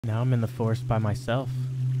Now I'm in the forest by myself.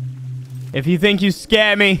 If you think you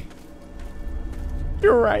scare me,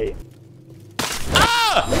 you're right.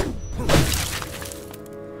 Ah!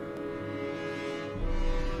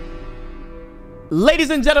 Ladies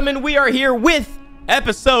and gentlemen, we are here with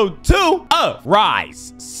episode 2 of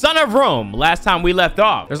RYSE, Son of Rome. Last time we left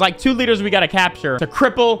off, there's like 2 leaders we gotta capture to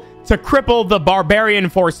cripple the barbarian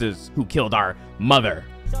forces who killed our mother,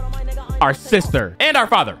 our sister, and our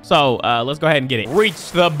father. So let's go ahead and get it.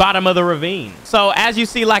 Reach the bottom of the ravine. So as you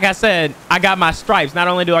see, like I said, I got my stripes. Not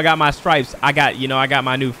only do I got my stripes, I got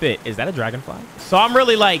my new fit. Is that a dragonfly? So I'm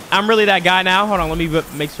really that guy now. Hold on, let me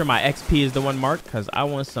make sure my XP is the one marked, because I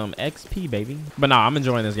want some XP, baby. But no, I'm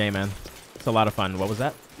enjoying this game, man. It's a lot of fun. What was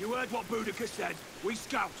that? You heard what Boudica said. We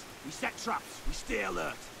scout, we set traps, we stay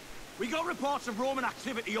alert. We got reports of Roman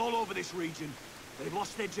activity all over this region. They've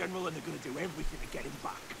lost their general and they're going to do everything to get him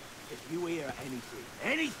back. If you hear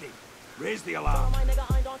anything, raise the alarm.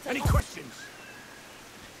 Any questions?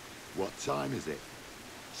 What time is it?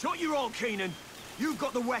 Shut your old Keenan. You've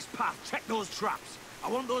got the west path. Check those traps. I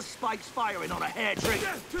want those spikes firing on a hair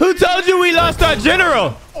trigger. Who told you we lost our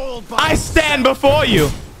general? I stand before you.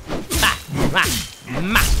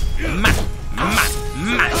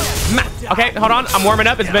 Okay, hold on. I'm warming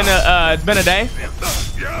up. It's been a day.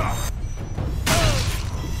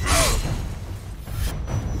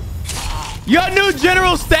 Your new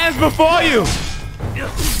general stands before you.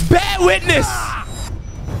 Bear witness.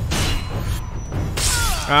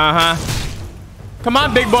 Come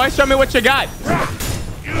on, big boy. Show me what you got.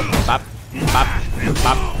 Bop, bop, bop,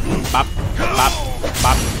 bop, bop, bop,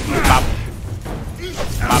 bop, bop.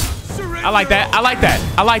 I like that. I like that.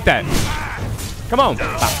 I like that. Come on.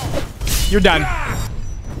 Bop. You're done.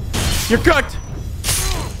 You're cooked.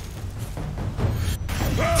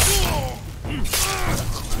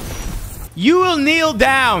 You will kneel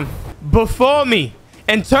down before me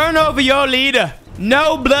and turn over your leader.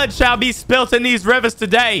 No blood shall be spilt in these rivers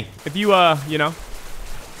today. If you,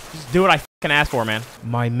 just do what I fucking ask for, man.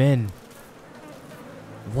 My men.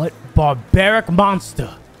 What barbaric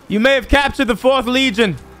monster. You may have captured the 4th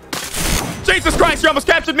Legion. Jesus Christ, you almost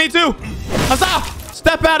captured me too. Huzzah!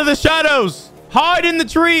 Step out of the shadows. Hide in the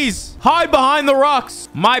trees. Hide behind the rocks.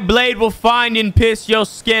 My blade will find and pierce your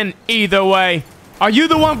skin either way. Are you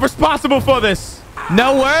the one responsible for this?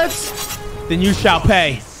 No words? Then you shall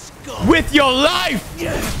pay. With your life!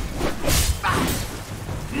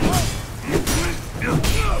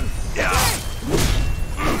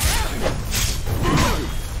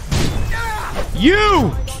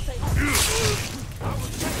 You!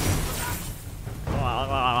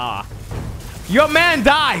 Your man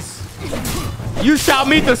dies. You shall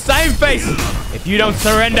meet the same fate if you don't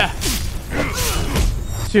surrender.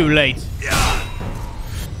 Too late.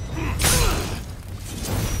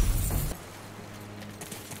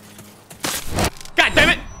 God damn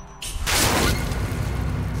it!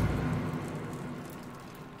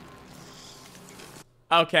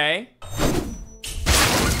 Okay.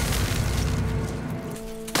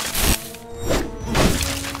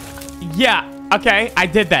 Yeah, okay, I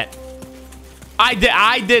did that.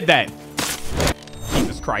 I did that.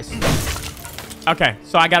 Jesus Christ. Okay,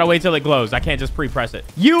 so I gotta wait till it glows. I can't just pre-press it.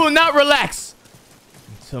 You will not relax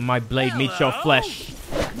until my blade meets your flesh.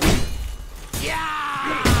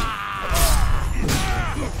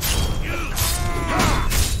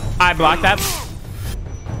 I blocked that.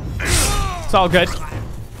 It's all good.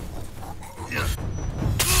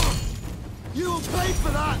 You'll pay for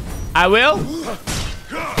that. I will.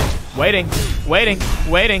 Waiting.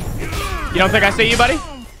 You don't think I see you, buddy?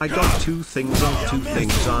 I got 2 things on 2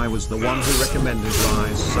 things. I was the one who recommended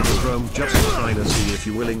RYSE, Son of Rome, just trying to see if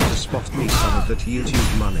you're willing to spot me some of that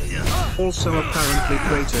YouTube money. Also, apparently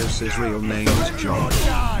Kratos' real name is John.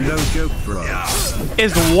 No joke, bro.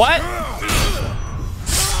 Is what?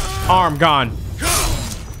 Arm gone.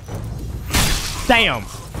 Damn.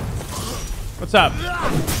 What's up?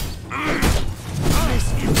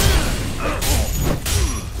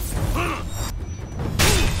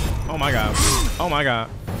 Oh my god. Oh my god.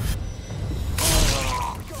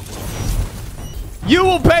 You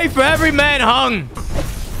will pay for every man hung.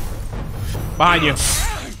 Behind you.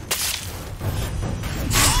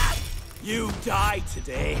 You die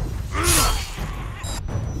today.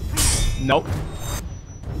 Nope.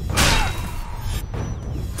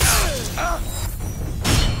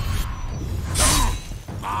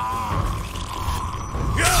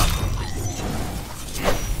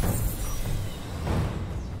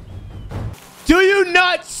 Do you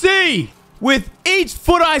not see? With each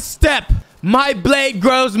foot I step, my blade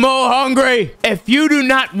grows more hungry. If you do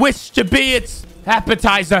not wish to be its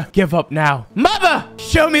appetizer, give up now. Mother,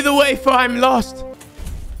 show me the way, for I'm lost.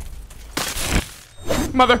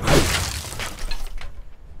 Mother.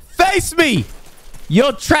 Face me!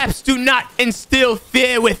 Your traps do not instill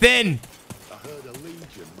fear within. I heard a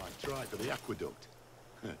legion might try for the aqueduct.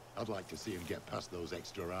 I'd like to see him get past those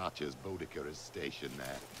extra archers Boudica has stationed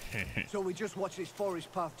there. So we just watch this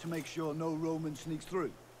forest path to make sure no Roman sneaks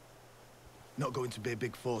through? Not going to be a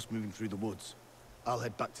big force moving through the woods. I'll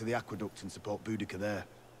head back to the aqueduct and support Boudica there.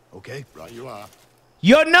 Okay? Right you are.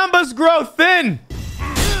 Your numbers grow thin.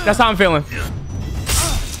 That's how I'm feeling.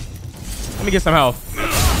 Let me get some health.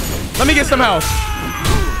 Let me get some health.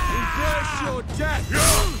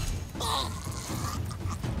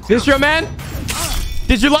 This your man?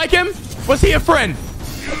 Did you like him? Was he a friend?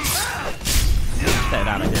 Get that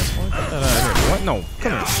out of here, boy. Get that out of here, boy. No,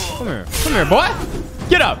 come here. Come here. Come here, boy.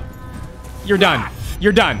 Get up. You're done.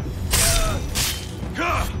 You're done.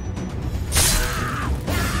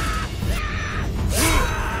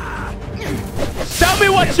 Show me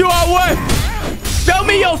what you are worth. Show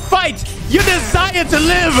me your fight, your desire to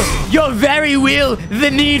live, your very will,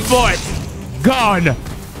 the need for it. Gone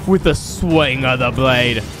with the swing of the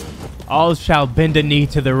blade. All shall bend a knee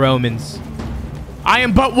to the Romans. I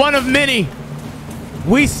am but one of many.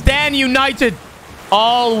 We stand united.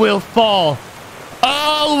 All will fall.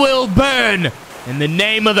 All will burn in the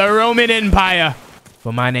name of the Roman Empire.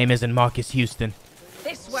 For my name isn't Marcus Houston.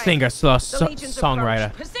 This way. Singer slash songwriter.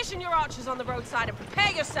 Approach. Position your archers on the roadside and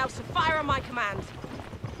prepare yourselves to fire on my command.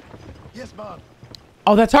 Yes, ma'am.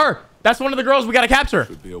 Oh, that's her. That's one of the girls we gotta capture.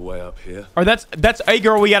 Should be a way up here. Or that's a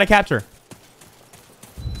girl we gotta capture.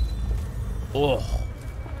 Oh,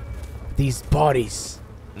 these bodies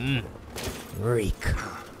reek.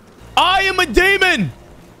 I am a demon,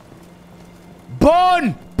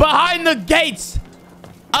 born behind the gates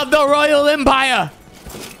of the Royal Empire.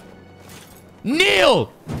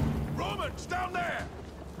 Kneel. Romans down there!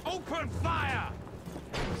 Open fire!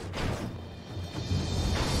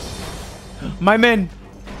 My men.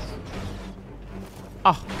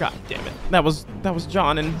 Oh, god damn it. That was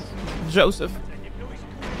John and Joseph.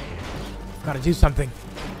 Gotta do something.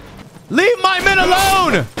 Leave my men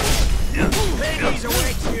alone! Hades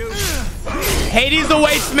awaits you! Hades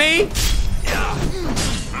awaits me?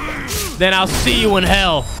 Then I'll see you in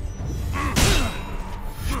hell.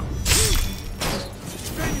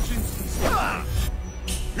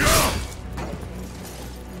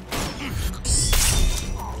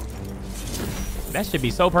 That should be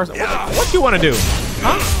so personal. What you want to do?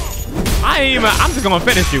 Huh? I'm just gonna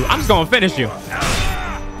finish you. I'm just gonna finish you.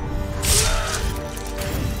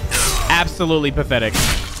 Absolutely pathetic.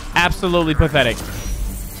 Absolutely pathetic.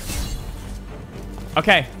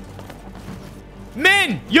 Okay.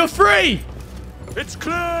 Men, you're free. It's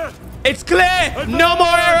clear! It's clear. No more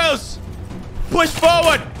arrows. Push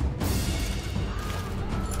forward.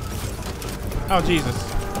 Oh, Jesus.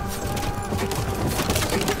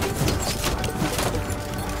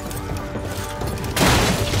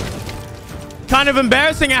 Kind of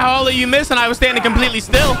embarrassing how all of you missed and I was standing completely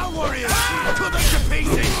still. Our warriors! Cut them to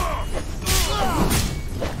pieces!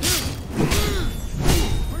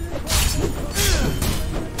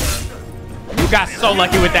 You got so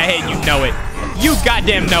lucky with that hit, you know it. You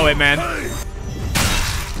goddamn know it, man.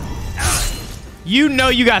 You know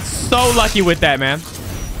you got so lucky with that, man.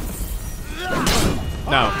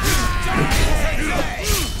 No.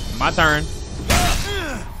 My turn.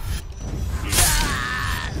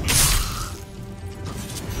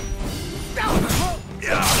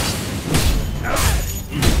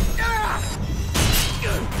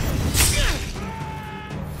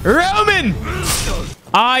 Roman!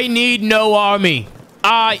 I need no army.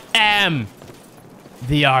 I am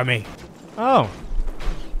the army. Oh.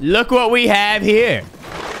 Look what we have here.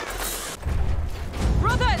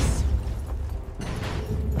 Brothers!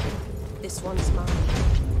 This one's mine.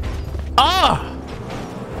 Ah!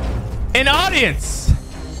 An audience.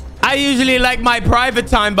 I usually like my private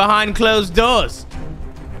time behind closed doors.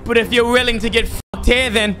 But if you're willing to get fucked here,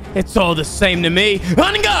 then it's all the same to me.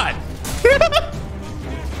 On God!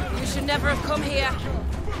 You should never have come here.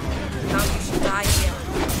 Now you should die here.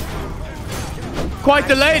 Quite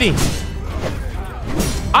the lady.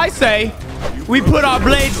 I say we put our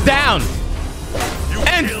blades down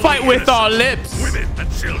and fight with our lips. Women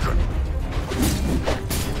and children!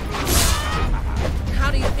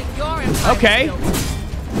 How do you think your empire Okay. was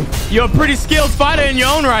built? You're a pretty skilled fighter in your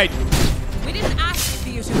own right. We didn't ask for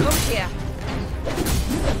you to come here.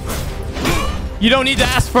 You don't need to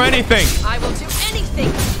ask for anything. I will do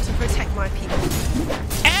anything to protect my people.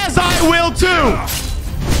 As I will too.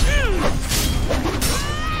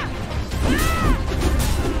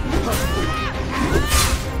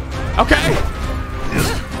 Okay.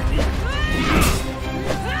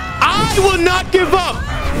 I I will not give up.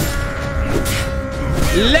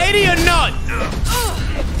 Lady or not.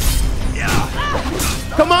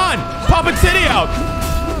 Come on. Pop a titty out.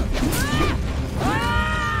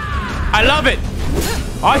 I love it.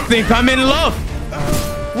 I think I'm in love.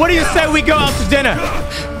 What do you say we go out to dinner?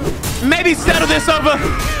 Maybe settle this over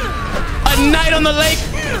a night on the lake.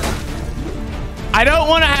 I don't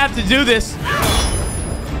want to have to do this.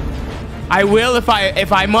 I will if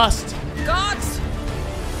I must. Gods!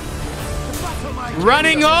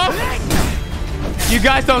 Running off? You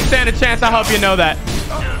guys don't stand a chance. I hope you know that.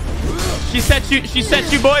 She set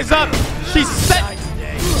you boys up. She set.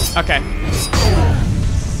 Okay.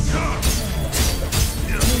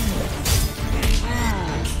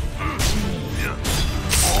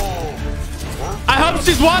 I hope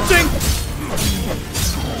she's watching.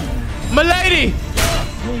 Milady.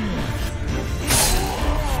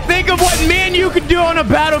 Think of what me and you could do on a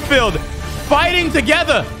battlefield. Fighting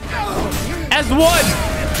together. As one.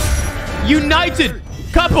 United.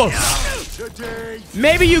 Couple.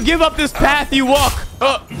 Maybe you give up this path you walk.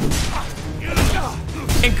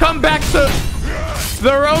 And come back to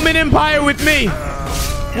the Roman Empire with me.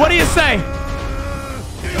 What do you say?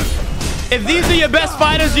 If these are your best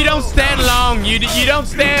fighters, you don't stand long. You don't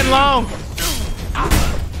stand long.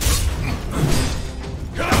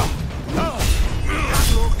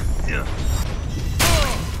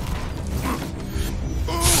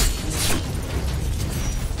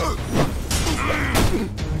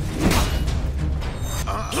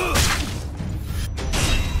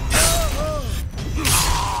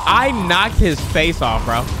 I knocked his face off,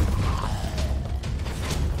 bro.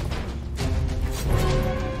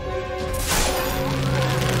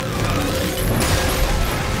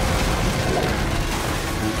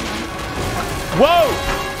 Whoa!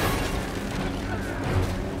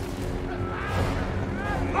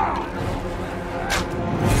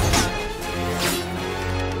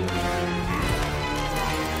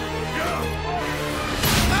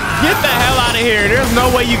 Get the hell out of here. There's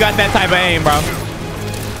no way you got that type of aim, bro.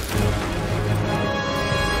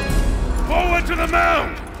 Forward to the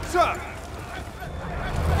mound! Sir!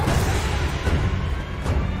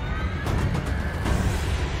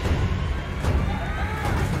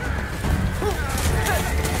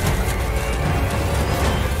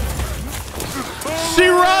 She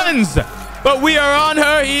runs, but we are on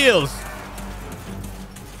her heels.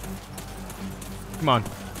 Come on,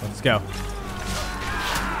 let's go.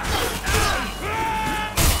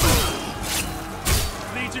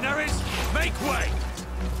 Legionaries, make way!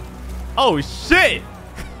 Oh, shit.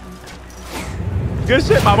 Good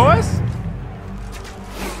shit, my boys.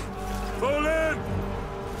 Pull in!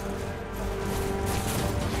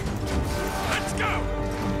 Let's go!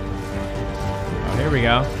 Oh, here we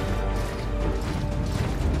go.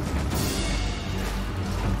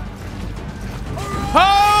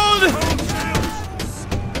 Hold!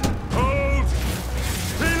 Hold!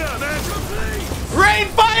 Healer, man! Rain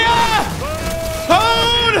fire!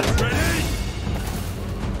 Hold! Ready?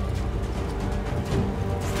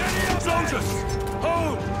 Steady up, soldiers!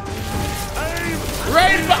 Hold! Aim!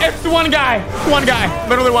 Rain fire! It's one guy. One guy.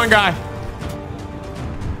 Literally one guy.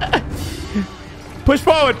 Push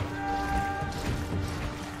forward.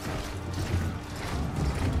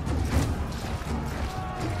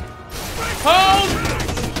 Hold!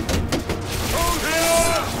 Hold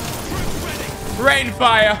here! Rain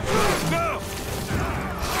fire. Now!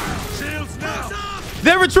 Shields now!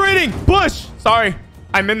 They're retreating. Push. Sorry.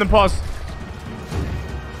 I'm in the pause.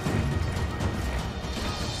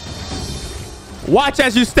 Watch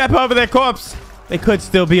as you step over their corpse. They could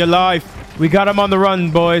still be alive. We got them on the run,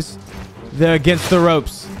 boys. They're against the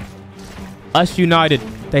ropes. Us united,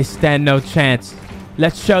 they stand no chance.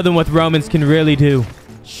 Let's show them what Romans can really do.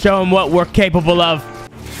 Show them what we're capable of.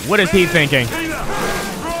 What is he thinking?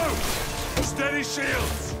 Steady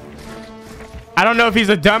shields! I don't know if he's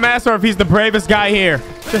a dumbass or if he's the bravest guy here.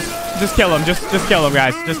 Just kill him. Just kill him,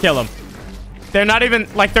 guys. Just kill him. They're not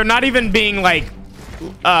even being like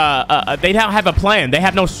they don't have a plan. They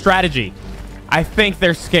have no strategy. I think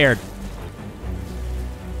they're scared.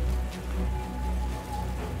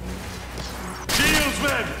 Shields,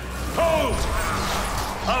 men! Hold!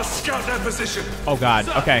 I'll scout their position. Oh god.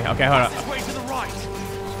 Okay, hold on. Pass his way to the right.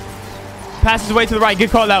 Pass his way to the right. Get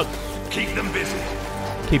called out. Keep them busy.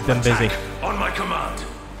 Keep them busy. Attack on my command.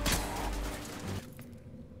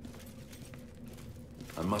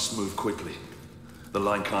 I must move quickly. The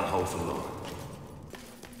line can't hold for long.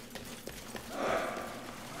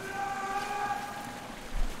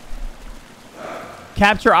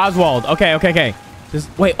 Capture Oswald. Okay.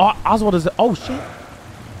 Wait, Oswald is... Oh, shit.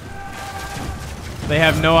 They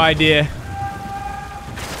have no idea.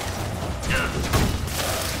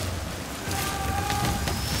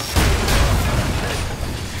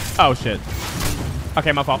 Oh, shit.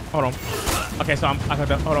 Okay, my fault. Hold on. Okay, so I got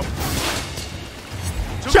that. Hold on.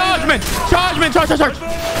 Chargeman! Chargeman! Charge, charge,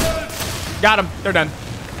 charge! Got him. They're done.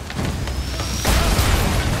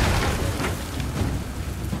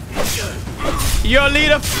 Your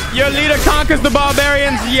leader conquers the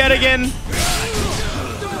barbarians yet again.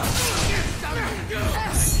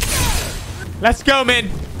 Let's go, men.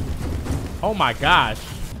 Oh my gosh.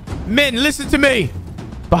 Men, listen to me.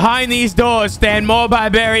 Behind these doors stand more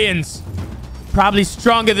barbarians. Probably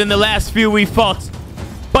stronger than the last few we fought.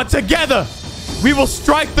 But together, we will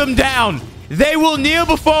strike them down. They will kneel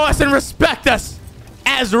before us and respect us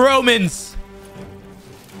as Romans.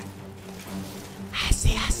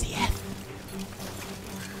 ICF.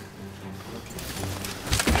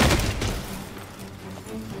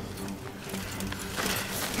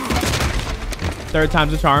 Third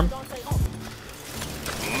time's a charm.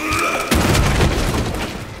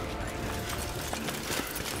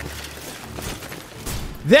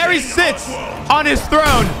 There he sits on his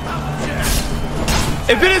throne.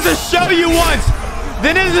 If it is a show you want,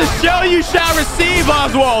 then it is a show you shall receive,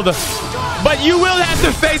 Oswald. But you will have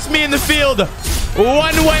to face me in the field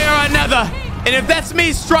one way or another. And if that's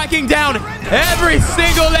me striking down every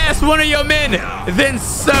single last one of your men, then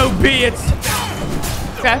so be it.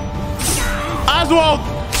 Okay. Oswald,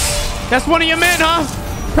 that's one of your men, huh?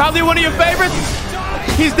 Probably one of your favorites?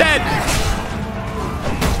 He's dead.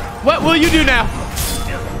 What will you do now?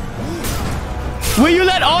 Will you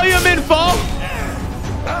let all your men fall?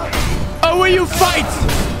 Or will you fight?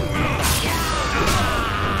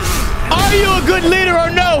 Are you a good leader or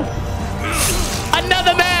no?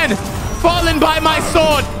 Another man fallen by my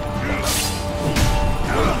sword.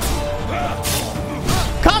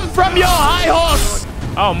 Come from your high horse.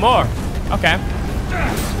 Oh, more. Okay.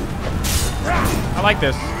 I like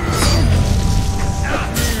this.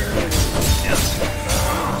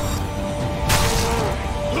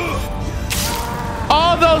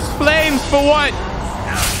 All those flames for what?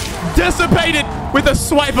 Dissipated with a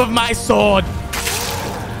swipe of my sword.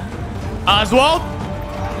 Oswald?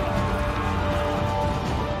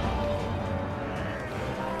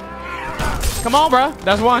 Come on, bro.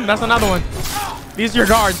 That's one. That's another one. These are your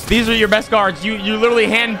guards. These are your best guards. You literally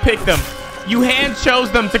hand-picked them. You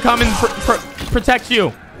hand-chose them to come and protect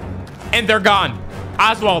you. And they're gone.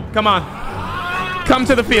 Oswald, come on. Come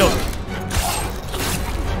to the field.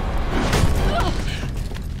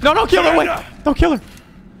 No, don't kill her. Wait. Don't kill her.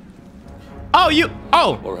 Oh, you.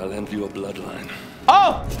 Oh. Or I'll end your bloodline.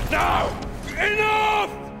 Oh. Now! Enough!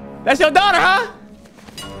 That's your daughter, huh?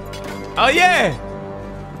 Oh, yeah.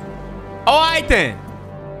 All right, then.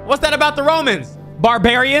 What's that about the Romans?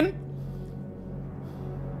 Barbarian?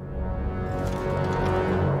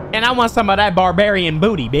 And I want some of that barbarian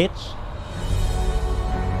booty, bitch.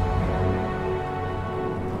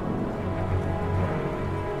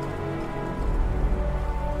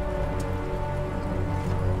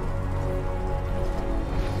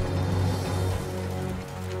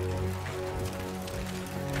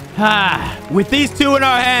 With these two in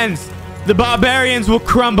our hands, the barbarians will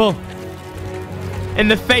crumble.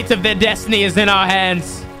 And the fate of their destiny is in our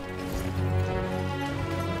hands.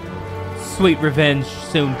 Sweet revenge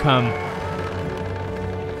soon come.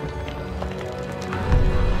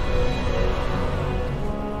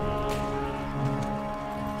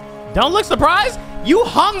 Don't look surprised. You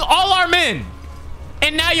hung all our men.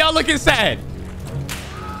 And now y'all looking sad.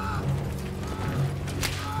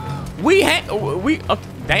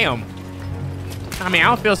 Damn. I mean, I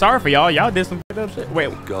don't feel sorry for y'all. Y'all did some fucked up shit.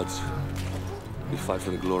 Wait. Gods, we fight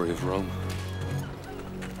for the glory of Rome.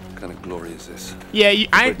 What kind of glory is this? Yeah,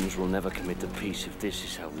 Britons will never commit to peace if this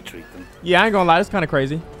is how we treat them. Yeah, I ain't gonna lie. It's kind of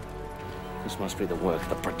crazy. This must be the work of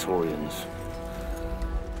the Praetorians.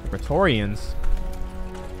 Praetorians?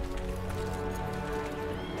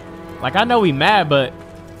 Like, I know we mad, but...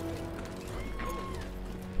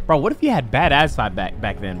 Bro, what if you had bad eyesight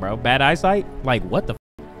back then, bro? Bad eyesight? Like, what the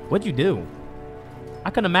f? What'd you do? I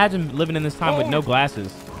couldn't imagine living in this time with no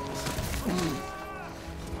glasses.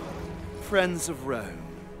 Friends of Rome,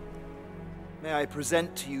 may I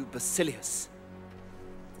present to you Basilius,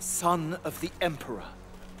 son of the Emperor.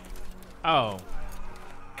 Oh.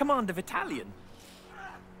 Commander Vitalian.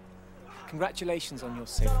 Congratulations on your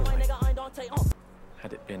safe arrival.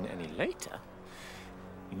 Had it been any later,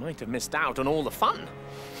 you might have missed out on all the fun.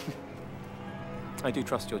 I do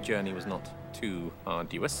trust your journey was not too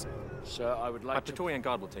arduous. Sir, I would like My Praetorian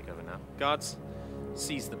Guard will take over now. Guards,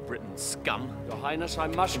 seize the Briton scum. Your Highness, I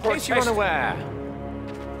must In case protest. you're unaware,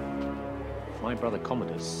 my brother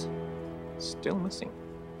Commodus is still missing.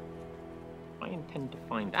 I intend to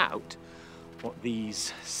find out what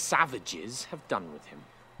these savages have done with him.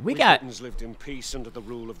 We got... Britons lived in peace under the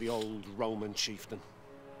rule of the old Roman chieftain.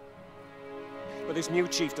 But this new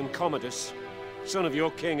chieftain, Commodus, son of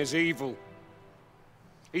your king, is evil.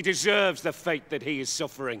 He deserves the fate that he is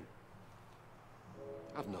suffering.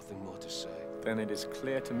 I've nothing more to say. Then it is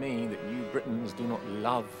clear to me that you Britons do not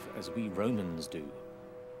love as we Romans do.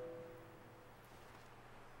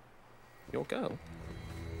 Your girl.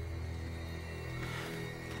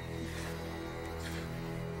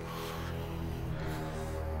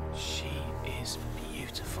 She is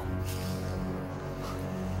beautiful.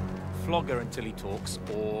 Flog her until he talks,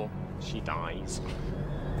 or she dies.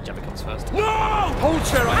 Whichever comes first. No! Hold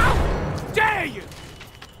her! How dare you!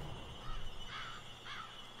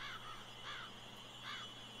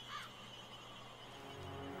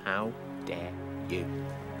 How dare you?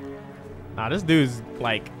 Nah, this dude's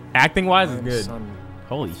like acting wise is good. Son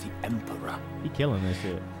Holy of the Emperor. He killing this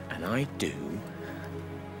shit. And I do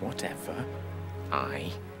whatever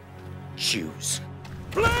I choose.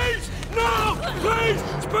 Please! No! Please!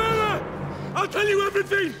 Spare her! I'll tell you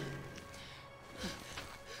everything!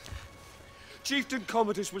 Chieftain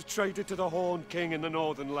Commodus was traded to the Horned King in the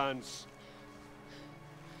Northern Lands.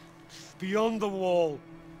 Beyond the wall.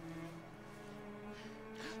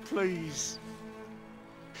 Please.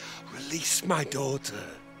 Release my daughter.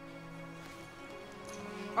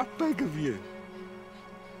 I beg of you.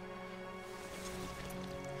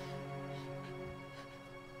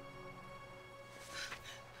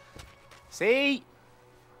 See?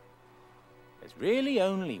 There's really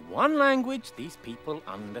only one language these people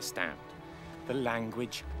understand. The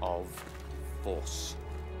language of force.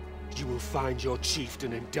 You will find your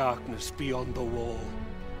chieftain in darkness beyond the wall,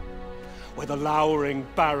 where the lowering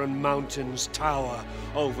barren mountains tower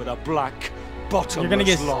over the black, bottomless You're gonna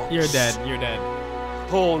get... lochs. You're dead. You're dead.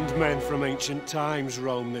 Horned men from ancient times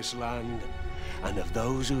roam this land, and of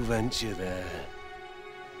those who venture there,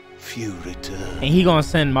 few return. And he gonna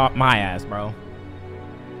send my ass, bro.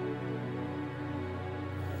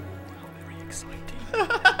 How very exciting.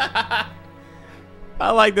 I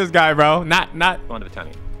like this guy, bro. Not. Commander of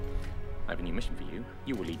Battalion, I have a new mission for you.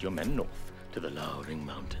 You will lead your men north to the lowering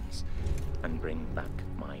mountains and bring back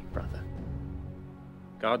my brother.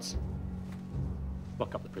 Guards,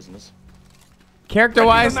 lock up the prisoners.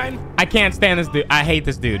 Character-wise, I can't stand this dude. I hate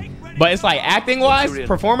this dude. But it's like acting-wise,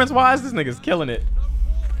 performance-wise, this nigga's killing it.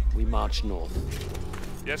 We march north.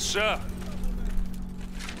 Yes, sir.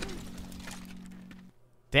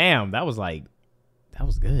 Damn, that was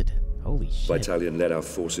good. Holy shit. Battalion led our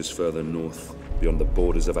forces further north, beyond the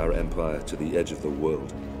borders of our empire to the edge of the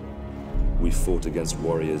world. We fought against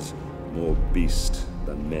warriors more beast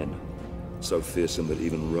than men, so fearsome that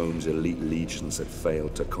even Rome's elite legions had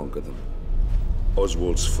failed to conquer them.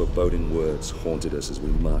 Oswald's foreboding words haunted us as we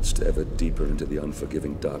marched ever deeper into the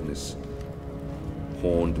unforgiving darkness.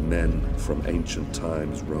 Horned men from ancient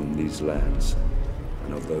times roam these lands,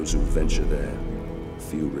 and of those who venture there,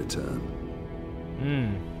 few return.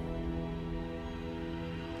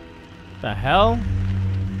 The hell?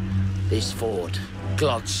 This fort,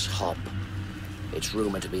 Glod's Hob. It's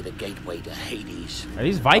rumored to be the gateway to Hades. Are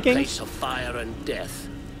these A Vikings? place of fire and death.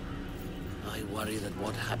 I worry that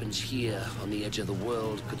what happens here on the edge of the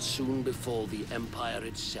world could soon befall the Empire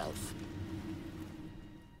itself.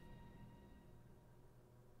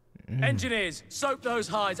 Engineers, soak those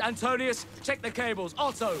hides. Antonius, check the cables.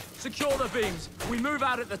 Otto, secure the beams. We move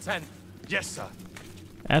out at the 10th. Yes, sir.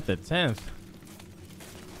 At the 10th.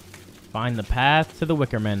 Find the path to the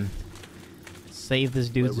Wickermen. Save this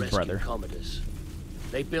dude's We're brother. Commodus.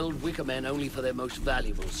 They build Wicker Men only for their most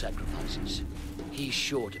valuable sacrifices. He's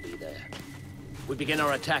sure to be there. We begin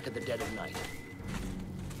our attack at the dead of night.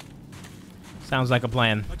 Sounds like a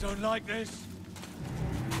plan. I don't like this.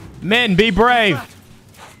 Men, be brave.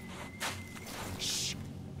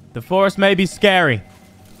 The forest may be scary,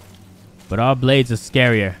 but our blades are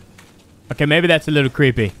scarier. Okay, maybe that's a little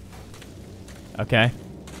creepy. Okay.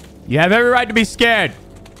 You have every right to be scared,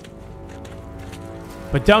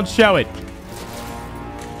 but don't show it.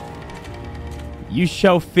 You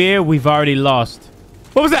show fear, we've already lost.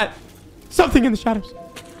 What was that? Something in the shadows.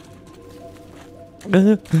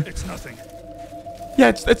 It's nothing. Yeah,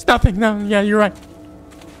 it's nothing. No, yeah, you're right.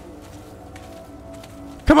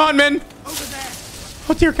 Come on, men. Over there.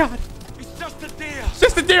 Oh, dear God. It's just a deer.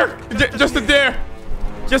 Just a deer. Just a deer.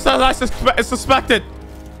 Just as I suspected.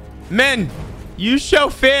 Men, you show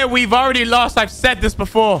fear, we've already lost. I've said this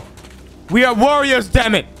before. We are warriors,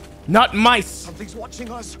 damn it. Not mice. Something's watching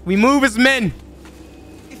us. We move as men.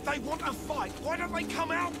 If they want a fight, why don't they come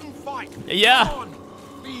out and fight? Yeah. Come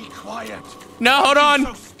on. Be quiet. No, hold on.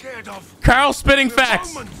 So scared of Carl spitting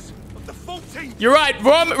facts. Romans of the 14th. You're right.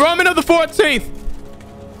 Roman of the 14th.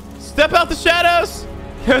 Step out the shadows.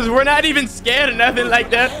 Because we're not even scared of nothing like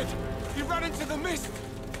that. He ran into the mist.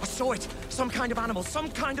 I saw it. Some kind of animal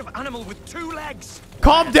with 2 legs.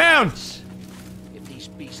 Calm down. If these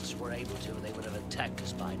beasts were able to, they would have attacked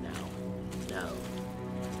us by now. No.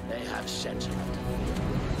 They have sense enough to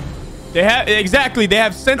fear. They have, exactly. They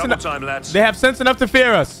have sense enough. Time, lads. They have sense enough to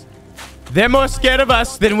fear us. They're more scared of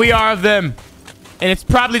us than we are of them. And it's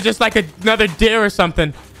probably just like another deer or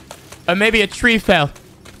something. Or maybe a tree fell.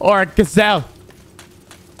 Or a gazelle.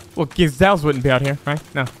 Well, gazelles wouldn't be out here, right?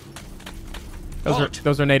 No.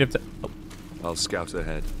 Those are native to... Oh. I'll scout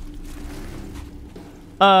ahead.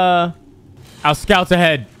 I'll scout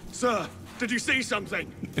ahead. Sir, did you see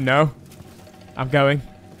something? No. I'm going.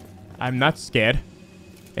 I'm not scared.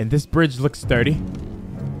 And this bridge looks sturdy.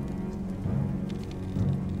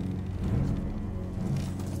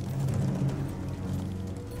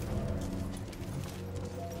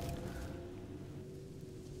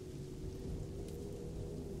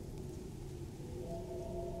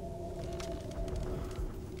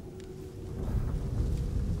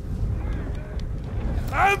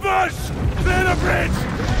 Ambush! Clear the bridge!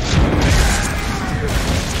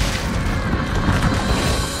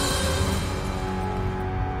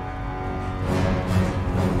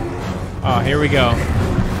 Oh, here we go.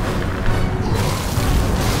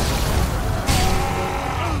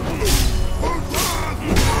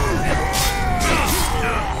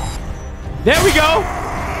 There we go.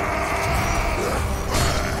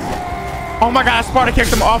 Oh my God, Sparta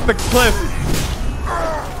kicked him off the cliff.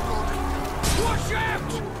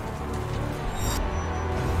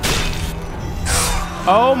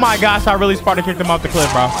 Oh my gosh, I really Sparta kicked him off the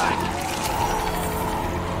cliff, bro.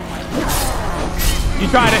 You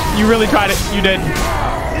tried it. You really tried it. You did.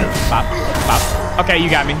 Bop, bop. Okay, you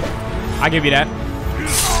got me. I'll give you that.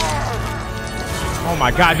 Oh my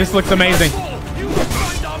God, this looks amazing.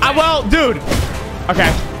 Well, dude.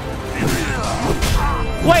 Okay.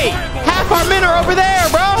 Wait, half our men are over there,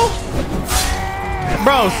 bro.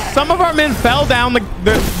 Bro, some of our men fell down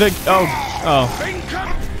oh.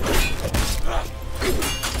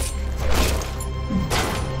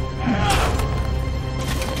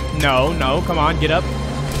 No, come on, get up.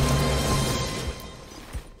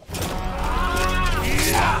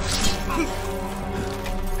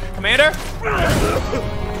 Commander?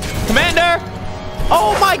 Commander!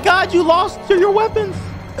 Oh my God, you lost to your weapons.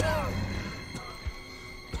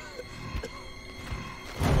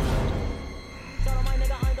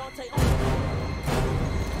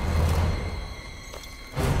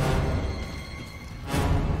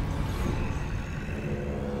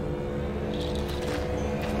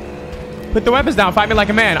 Put the weapons down. Fight me like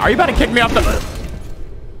a man. Are you about to kick me off the...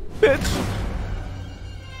 Bitch.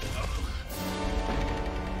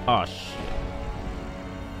 Oh, shit.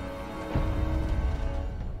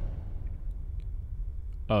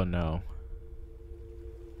 Oh, no.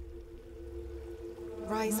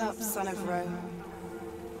 Rise up, son of Rome.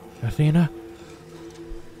 Athena?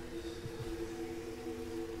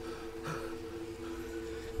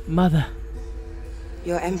 Mother.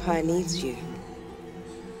 Your empire needs you.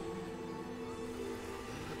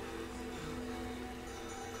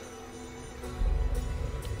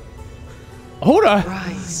 Hold on.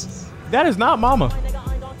 Rise. That is not Mama.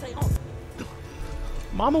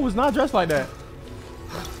 Mama was not dressed like that.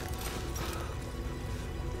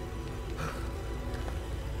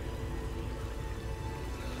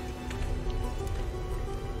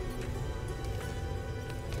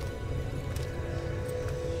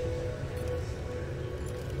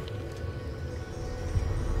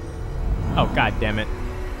 Oh, God damn it.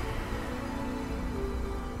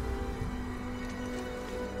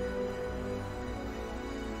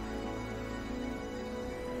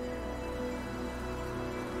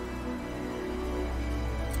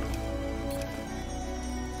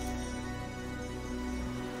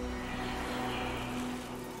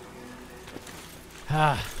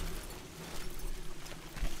 Ah.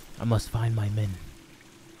 I must find my men.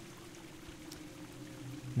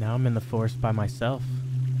 Now I'm in the forest by myself.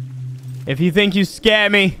 If you think you scare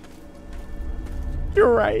me,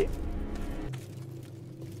 you're right.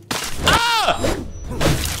 Ah!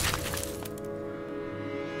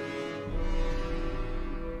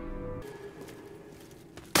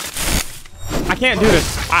 I can't do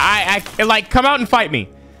this. I like, come out and fight me.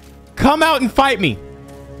 Come out and fight me.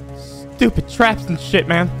 Stupid traps and shit,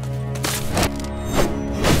 man.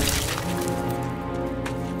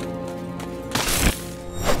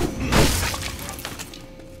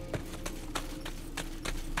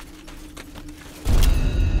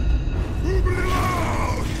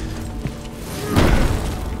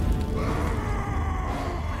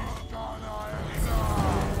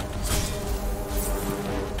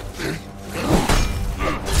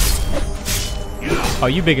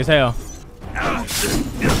 you big as hell.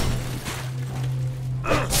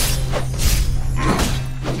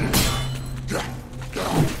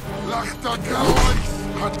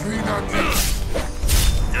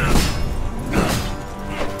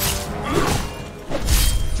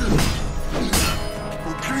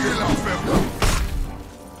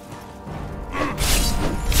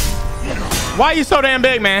 Why are you so damn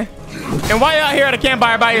big, man? And why you out here at a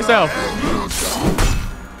campfire by yourself?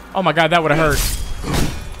 Oh my god, that would have hurt.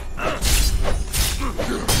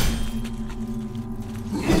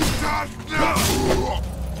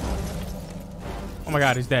 Oh my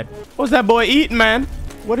god, he's dead. What's that boy eating, man?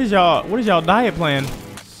 What is y'all diet plan?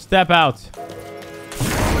 Step out.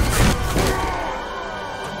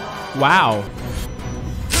 Wow.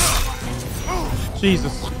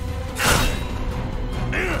 Jesus.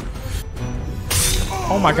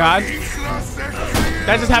 Oh my god.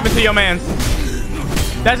 That just happened to your mans.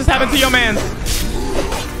 That just happened to your mans.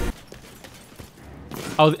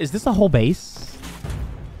 Oh, is this a whole base?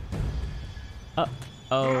 Oh.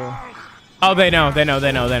 Oh, they know. All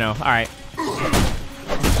right.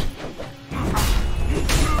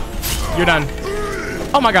 You're done.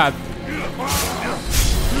 Oh my god.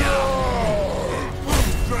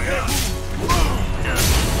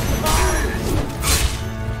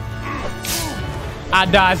 I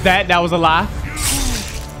dodged that. That was a lie.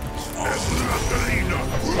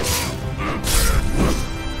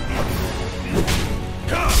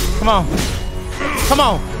 Come on. Come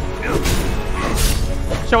on.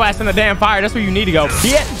 Show ass in the damn fire. That's where you need to go.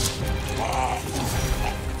 Bitch.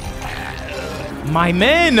 My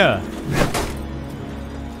men.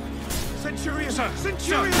 Centurion! Sir,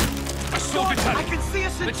 Centurion! I saw the I can see a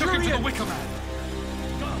Centurion! They took him to the Wicker Man.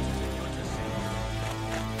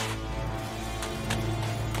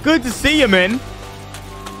 Good to see you, man.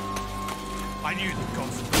 I knew the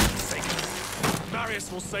gods would forsake us.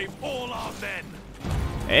 Marius will save all our men.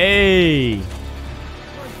 Hey.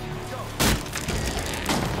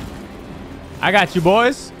 I got you,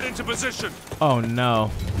 boys. Into position. Oh, no.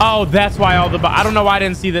 Oh, that's why all the... I don't know why I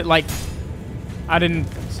didn't see that, like... I didn't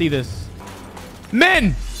see this.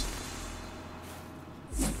 Men!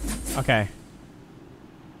 Okay.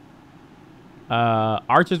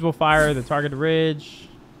 Archers will fire the target ridge.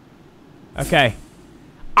 Okay.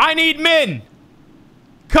 I need men!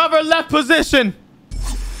 Cover left position!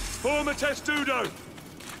 Form a testudo.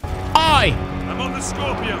 I'm on the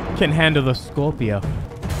Scorpio. Can handle the Scorpio.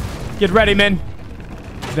 Get ready, men.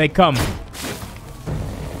 They come.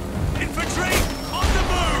 Infantry, on the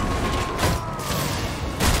move!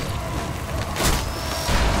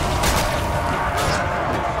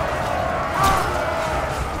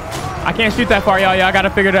 I can't shoot that far, y'all. Y'all gotta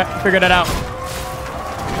figure that out.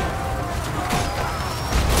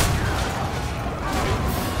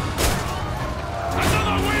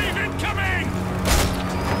 Another wave incoming!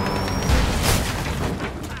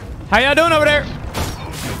 How y'all doing over there?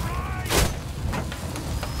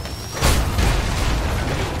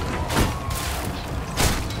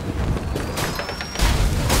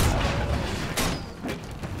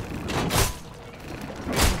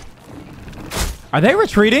 Are they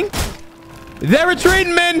retreating? They're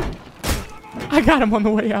retreating, men. I got him on the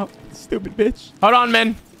way out. Stupid bitch. Hold on,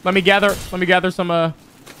 men. Let me gather some, all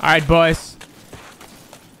right, boys.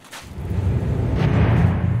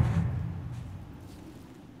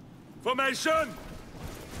 Formation.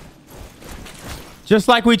 Just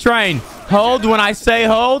like we train. Hold when I say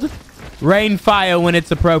hold. Rain fire when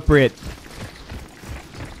it's appropriate.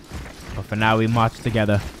 But for now, we march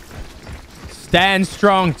together. Stand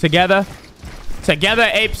strong together. Together,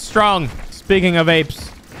 apes strong. Speaking of apes,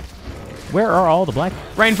 where are all the black?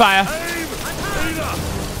 Rainfire.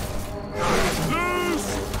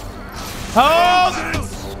 Hold.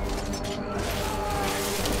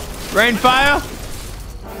 Rainfire.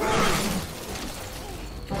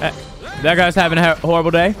 That guy's having a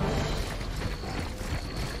horrible day.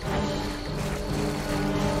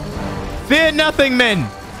 Fear nothing, men.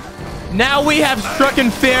 Now we have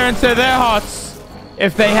strucken fear into their hearts,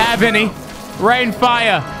 if they have any. Rain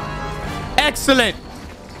fire. Excellent.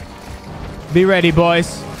 Be ready,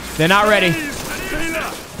 boys. They're not ready.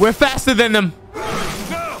 We're faster than them.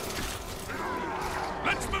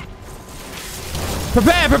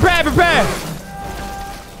 Prepare, prepare, prepare.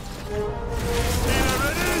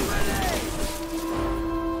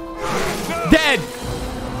 Dead.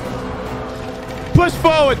 Push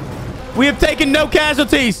forward. We have taken no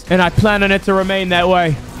casualties, and I plan on it to remain that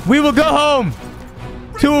way. We will go home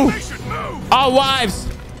to our wives,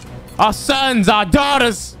 our sons, our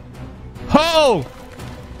daughters. Ho!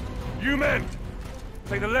 You men,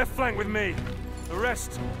 take the left flank with me. The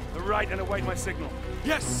rest, the right, and await my signal.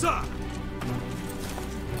 Yes, sir!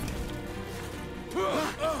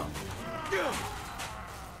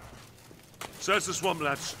 Search the swamp,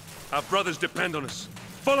 lads. Our brothers depend on us.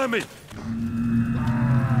 Follow me!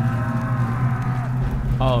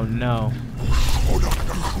 Oh, no.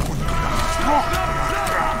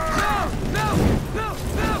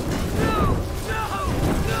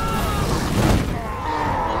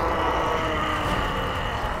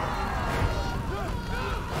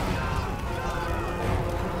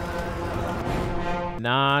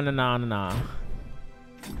 Nah.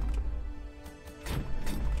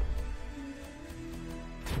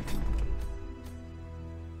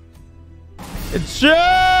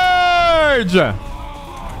 Charge!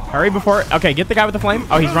 Hurry before... Okay, get the guy with the flame.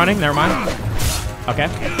 Oh, he's running. Never mind. Okay.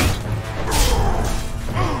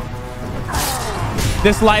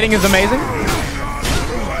 This lighting is amazing.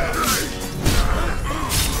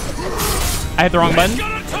 I hit the wrong button.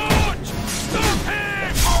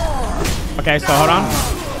 Okay, so hold on.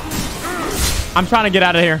 I'm trying to get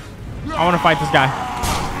out of here. I want to fight this guy.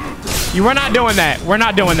 We're not doing that. We're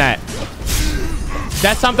not doing that.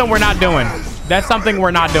 That's something we're not doing. That's something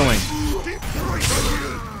we're not doing.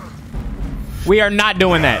 We are not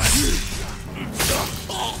doing that.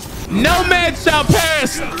 No man shall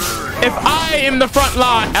perish if I am the front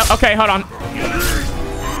line. Okay, hold on.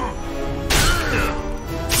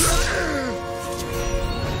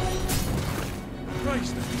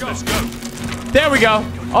 Let's go. There we go.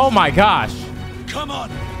 Oh my gosh. Come on.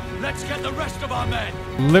 Let's get the rest of our men.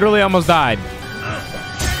 Literally almost died.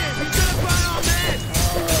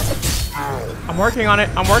 I'm working on it.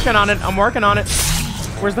 I'm working on it. I'm working on it.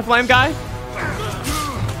 Where's the flame guy?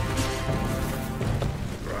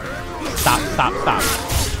 Stop.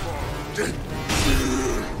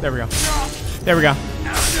 There we go. There we go.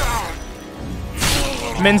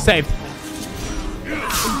 Men saved.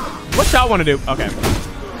 What y'all want to do? Okay.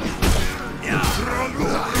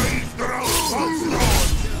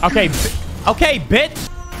 Okay, bitch.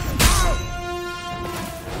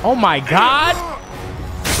 Oh my god.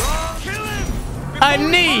 A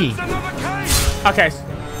knee. Okay.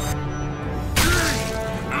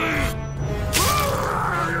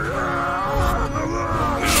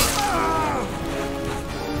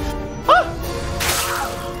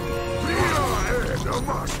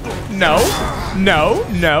 No.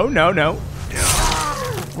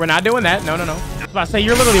 We're not doing that. No. I was about to say,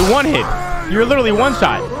 you're literally one hit. You're literally one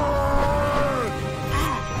shot.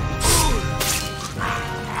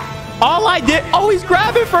 All I did... Oh, he's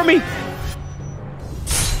grabbing for me.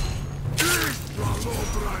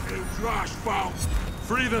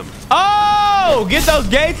 Free them. Oh, get those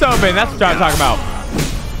gates open. That's what I'm talking about.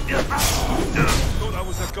 Thought that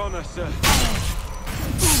was a goner, sir.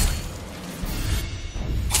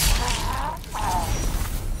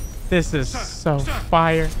 This is so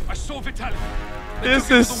fire. I saw Vitaly. This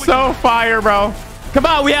is so fire, bro. Come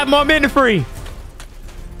on, we have more men to free.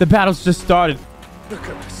 The battle's just started. Look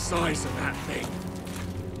at the size of that thing.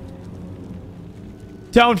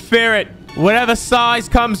 Don't fear it. Whatever size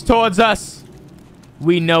comes towards us,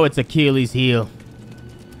 we know it's Achilles' heel.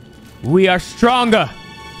 We are stronger,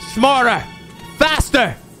 smarter,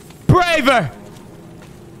 faster, braver.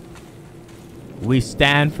 We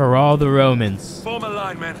stand for all the Romans. Form a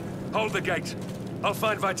line, men. Hold the gate. I'll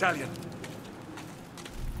find Vitalian.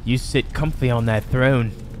 You sit comfy on that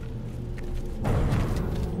throne.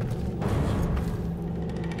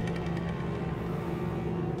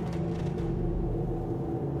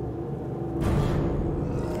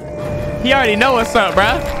 He already know what's up,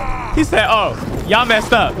 bruh. He said, oh, y'all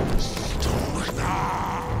messed up.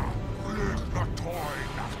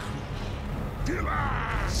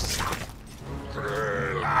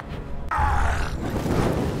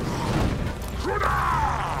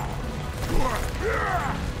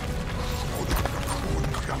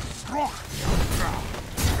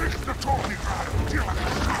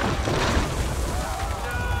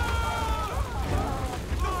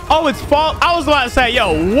 Oh, it's fall. I was about to say,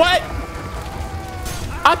 yo, what?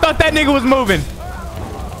 I thought that nigga was moving.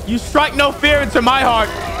 You strike no fear into my heart.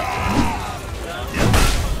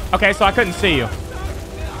 Okay, so I couldn't see you.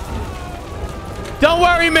 Don't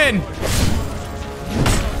worry, men.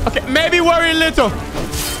 Okay, maybe worry a little.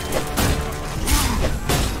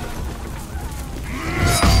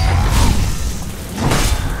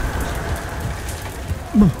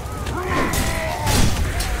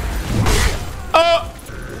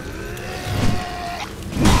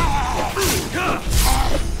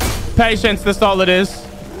 Patience, that's all it is.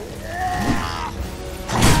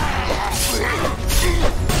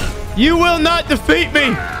 You will not defeat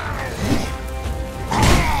me.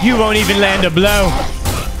 You won't even land a blow.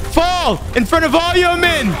 Fall! wall in front of all your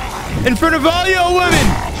men, in front of all your women.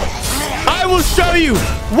 I will show you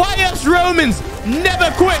why us Romans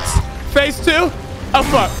never quit. Phase 2. Oh,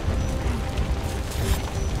 fuck.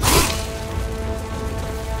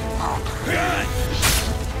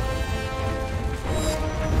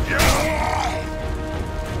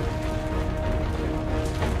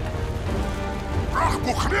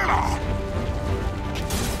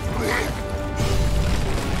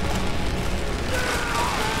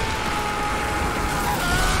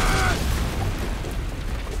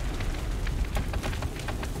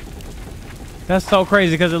 That's so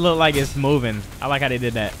crazy because it looked like it's moving. I like how they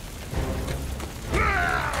did that.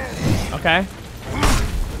 Okay.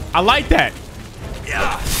 I like that.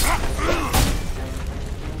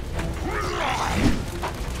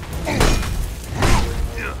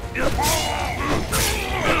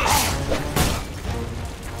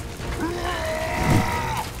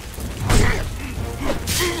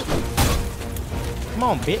 Come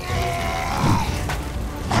on, bitch.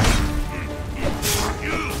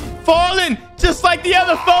 Fallen just like the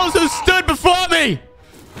other foes who stood before me.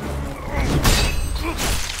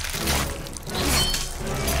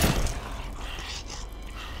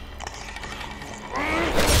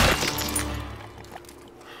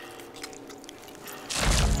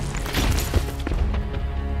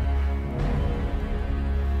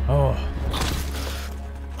 Oh.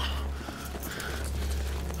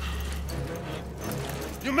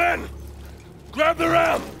 You men, grab the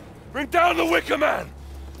ram. Bring down the Wicker Man.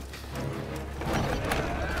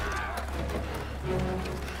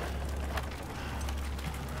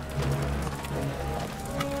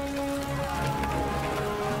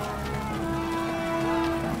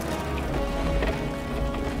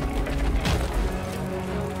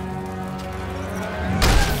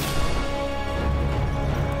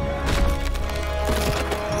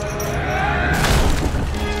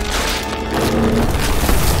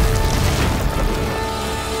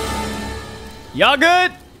 Y'all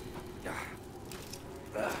good?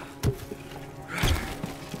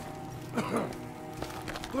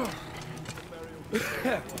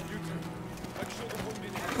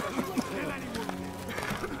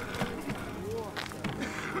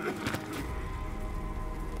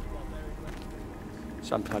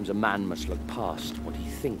 Sometimes a man must look past what he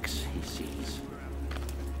thinks he sees.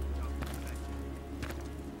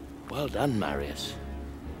 Well done, Marius.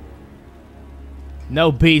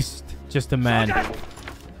 No beast, just a man.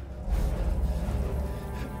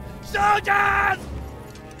 Soldiers!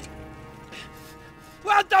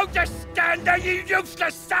 Well, don't just stand there, you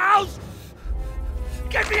useless sows!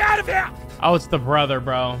 Get me out of here! Oh, it's the brother,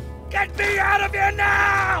 bro. Get me out of here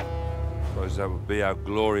now! Suppose that would be our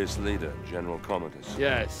glorious leader, General Commodus.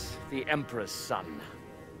 Yes, the Emperor's son.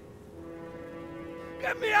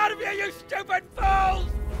 Get me out of here, you stupid fools!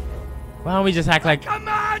 Why don't we just act like... Come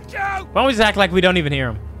on, Joe! Why don't we just act like we don't even hear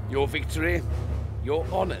him? Your victory, your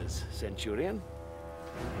honors, Centurion.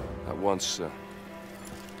 At once, sir.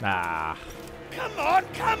 Ah.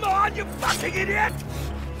 Come on, you fucking idiot!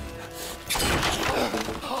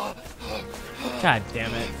 God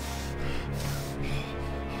damn it.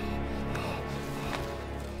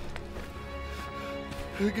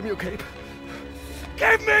 Give me your cape.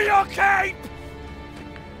 Give me your cape!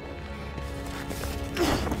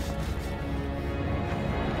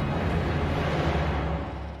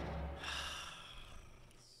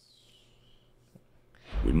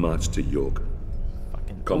 We marched to York.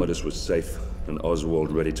 Commodus was safe, and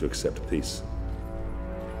Oswald ready to accept peace.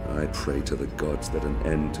 I prayed to the gods that an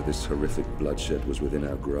end to this horrific bloodshed was within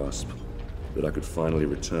our grasp, that I could finally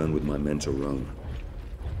return with my men to Rome.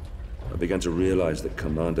 I began to realize that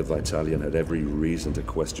Commander Vitalian had every reason to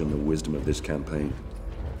question the wisdom of this campaign.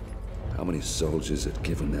 How many soldiers had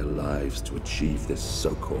given their lives to achieve this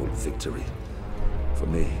so-called victory? For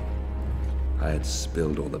me, I had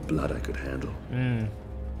spilled all the blood I could handle.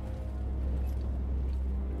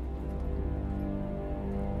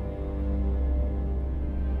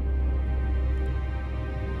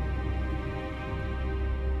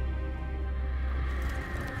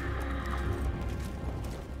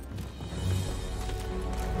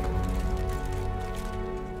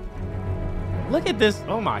 Look at this.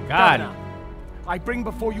 Oh my God. Governor, I bring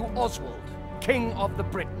before you Oswald, King of the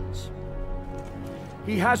Britons.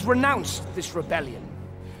 He has renounced this rebellion.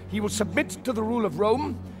 He will submit to the rule of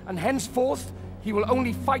Rome, and henceforth he will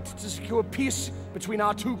only fight to secure peace between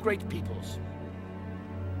our two great peoples.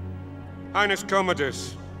 Highness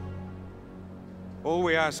Commodus, all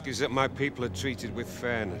we ask is that my people are treated with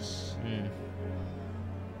fairness.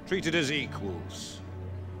 Treated as equals.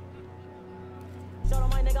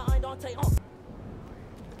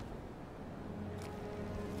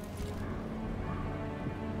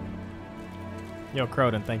 Yo,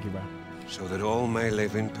 Croden, thank you, bro. So that all may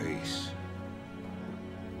live in peace.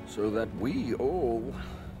 So that we all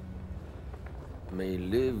may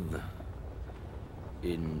live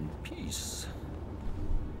in peace.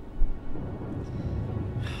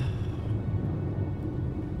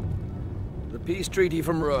 The peace treaty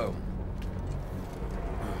from Rome.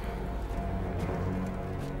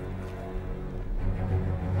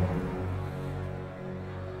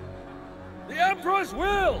 The Emperor's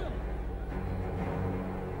will!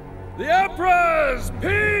 The Emperor's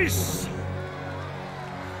peace!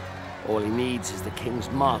 All he needs is the king's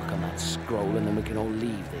mark on that scroll, and then we can all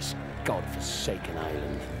leave this godforsaken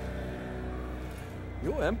island.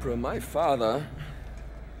 Your emperor, my father,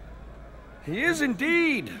 he is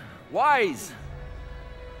indeed wise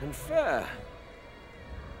and fair.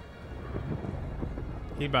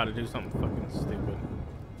 He about to do something fucking stupid.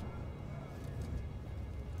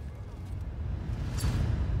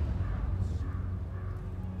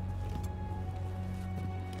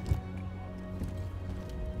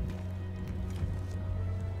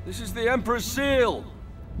 This is the Emperor's seal.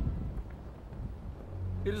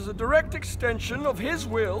 It is a direct extension of his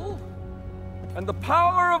will and the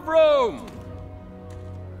power of Rome.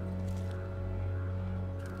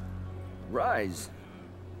 Rise.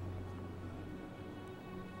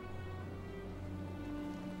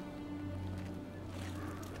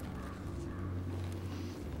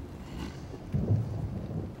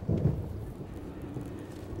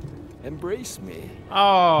 Embrace me.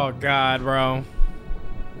 Oh, God, bro.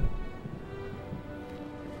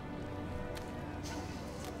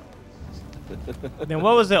 Then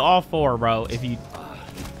what was it all for, bro? If you...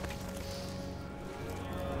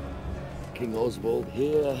 King Oswald,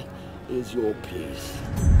 here is your peace.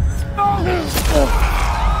 How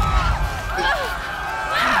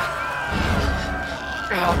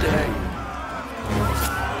dare you?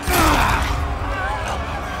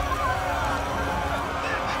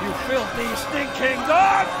 You filthy, stinking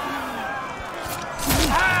dog!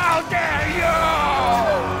 How dare you!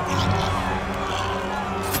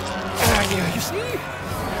 You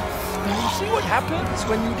see what happens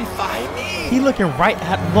when you defy me? He looking right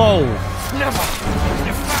at low. Never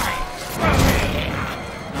defy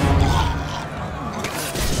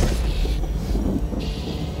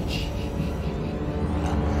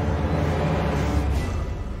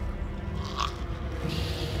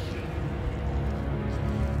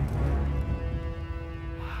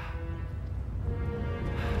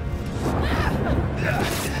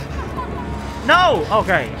No!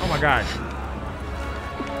 Okay. Oh my God.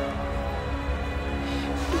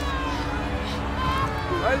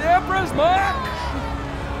 By the Emperor's mark,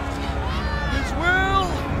 his will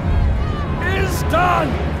is done.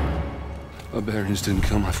 Barbarians didn't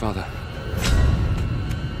kill my father.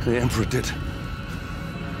 The Emperor did.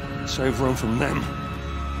 Save Rome from them.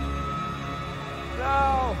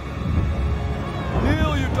 Now,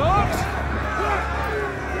 kneel, you dogs!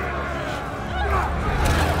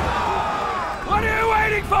 What are you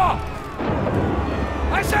waiting for?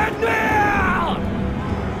 I said kneel!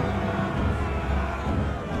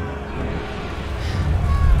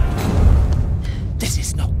 This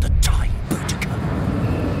is not the time, Boudica.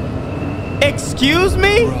 Excuse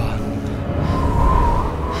me?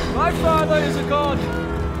 My father is a god.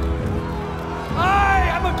 I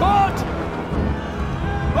am a god!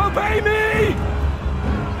 Obey me!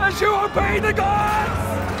 As you obey the gods!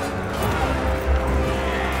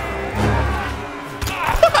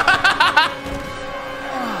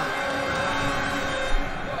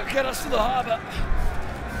 Get us to the harbor.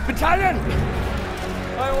 Battalion!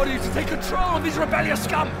 I order you to take control of these rebellious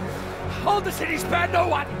scum. Hold the city, spare no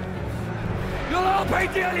one. You'll all pay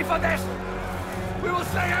dearly for this. We will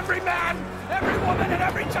slay every man, every woman, and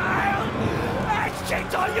every child. And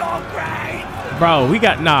shit on your grave. Bro, we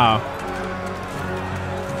got... Nah.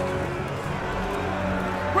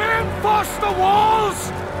 Reinforce the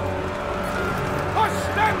walls! Push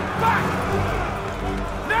them back!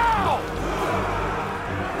 Now!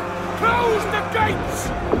 Close the gates!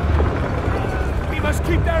 We must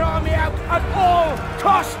keep their army out at all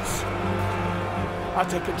costs! I'll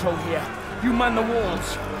take control here. You man the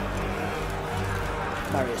walls.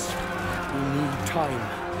 Marius, we need time.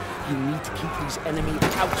 You need to keep these enemy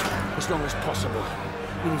out as long as possible.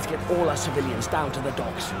 We need to get all our civilians down to the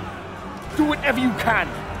docks. Do whatever you can.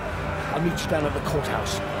 I'll meet you down at the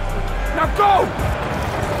courthouse. Now go!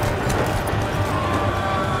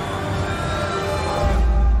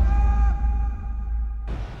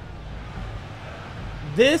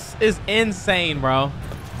 This is insane, bro.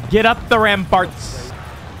 Get up the ramparts.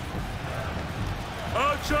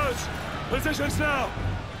 Archers, positions now.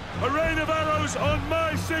 A rain of arrows on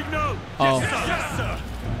my signal! Oh. Yes, sir!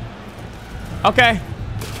 Okay.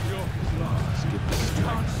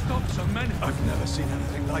 Can't stop so many. I've never seen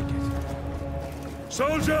anything like it.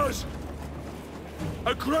 Soldiers!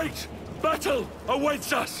 A great battle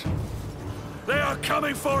awaits us! They are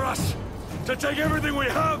coming for us! To take everything we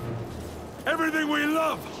have! Everything we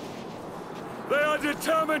love! They are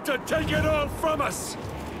determined to take it all from us!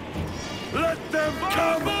 Let them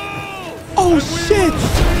come! Oh shit!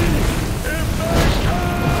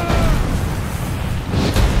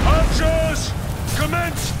 Archers!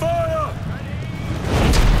 Commence fire!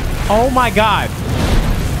 Oh my god.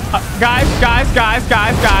 Guys,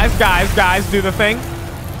 do the thing.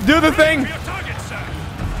 Do the thing.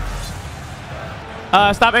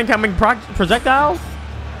 Stop incoming projectiles.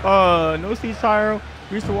 No siege fire.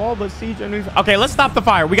 Reach the wall, but siege enemies. Okay, let's stop the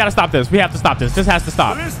fire. We gotta stop this. We have to stop this. This has to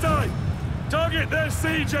stop. This time, target their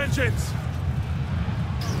siege engines.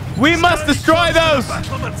 We must destroy those.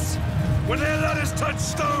 Battlements. When their ladders touch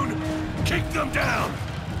stone, kick them down.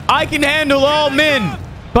 I can handle all men,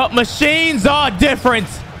 but machines are different.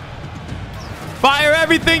 Fire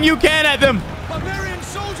everything you can at them. Barbarian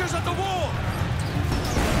soldiers at the wall.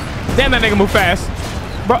 Damn, that nigga move fast.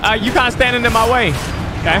 Bro, you kind of standing in my way.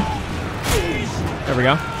 Okay. There we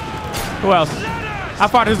go. Who else? How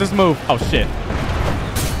far does this move? Oh, shit.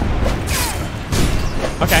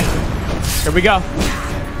 Okay. Here we go.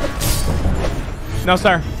 No,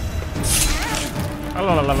 sir. I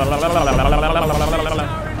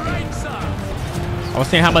was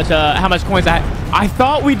seeing how much coins I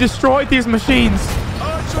thought we destroyed these machines.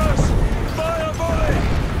 Archers, fire volley.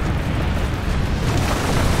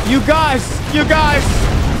 You guys.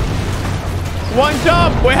 One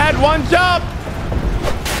job. We had one job.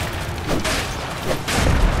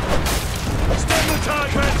 Stand the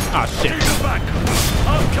target. Oh shit. Keep them back.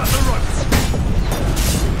 I'll cut the ropes.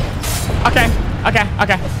 Okay.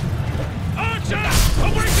 Archers,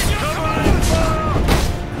 awaiting your command.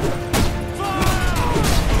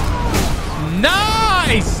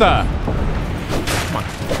 Nice.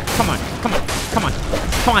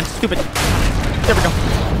 Come on, stupid. There we go.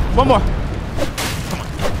 One more.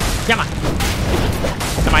 Come on.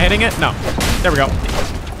 Am I hitting it? No. There we go.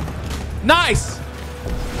 Nice.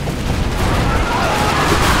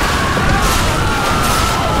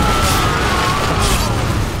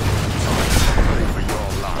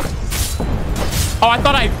 Oh, I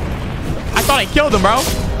thought I killed him, bro.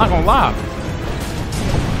 Not gonna lie.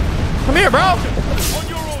 Come here, bro. On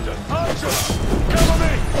your order, Archers, cover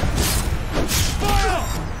me. Fire!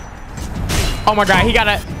 Oh my god, he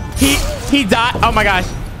died. Oh my gosh.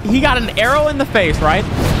 He got an arrow in the face, right?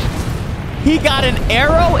 He got an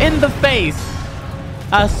arrow in the face.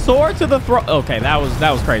 A sword to the throat. Okay, that was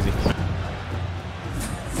crazy.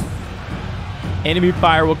 Enemy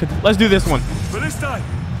fire will continue. Let's do this one. For this time,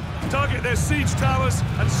 target their siege towers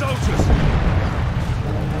and soldiers.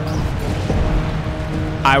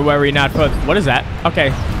 I worry not for... What is that?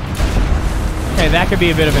 Okay. Okay, that could be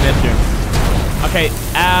a bit of an issue. Okay,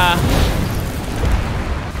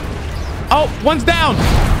 oh, one's down.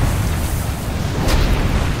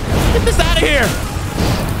 Get this out of here.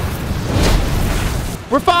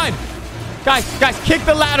 We're fine. Guys, kick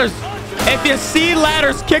the ladders. If you see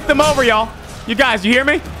ladders, kick them over, y'all. You guys, you hear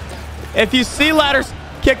me? If you see ladders,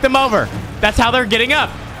 kick them over. That's how they're getting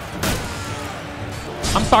up.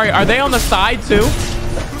 I'm sorry, are they on the side too?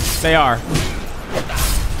 They are.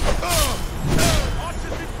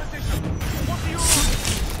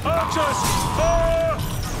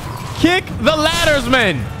 Kick the ladders,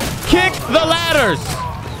 men. Kick the ladders.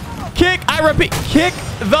 I repeat, kick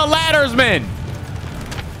the ladders, men.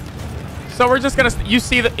 So we're just gonna, you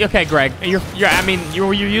see the, okay, Greg, you're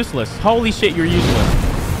useless. Holy shit, you're useless.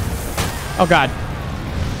 Oh God.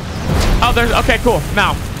 Oh, there's, okay, cool.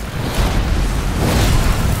 Now.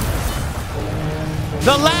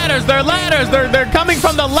 The ladders, they're coming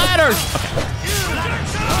from the ladders.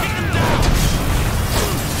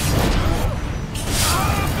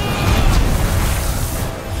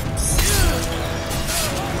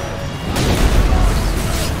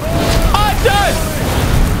 Okay.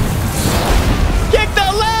 Kick the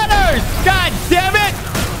ladders! God damn it!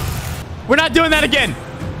 We're not doing that again.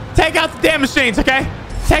 Take out the damn machines, okay?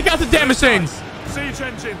 Take out the damn machines. Siege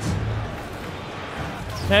engines.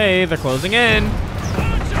 Hey, they're closing in.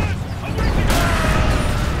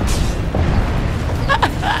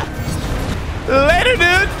 Later,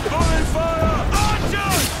 dude. Open fire!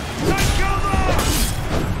 Archers! Take cover!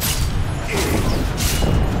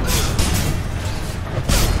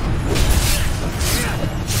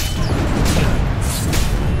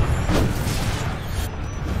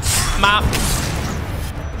 Mop.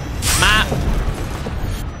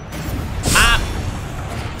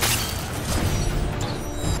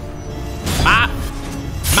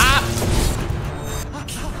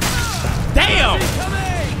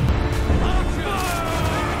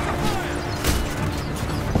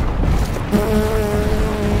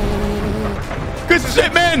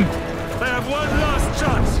 shit, men! They have one last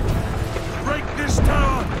chance. Break this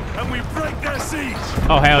tower, and we break their siege.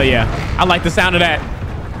 Oh, hell yeah. I like the sound of that.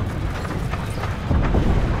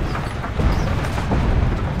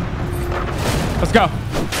 Let's go.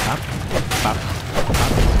 Bop, bop, bop,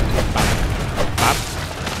 bop.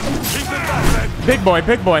 Keep it back, men. Big boy,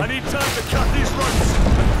 big boy. I need time to cut these ropes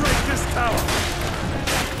and break this tower.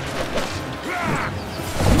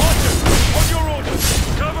 Archers, on your orders.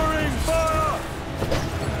 Covering fire.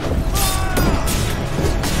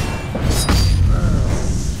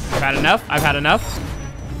 I've had enough. I've had enough.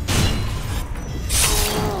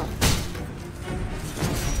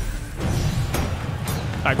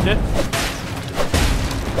 Type shit.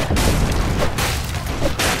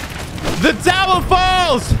 The tower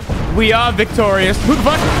falls! We are victorious. Who the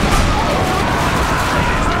fuck?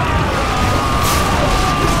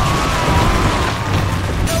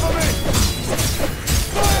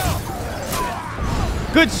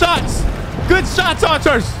 Good shots! Good shots,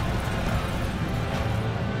 archers!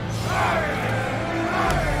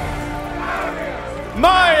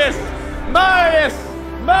 Marius! Marius!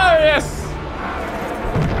 Marius!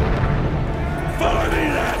 Follow me,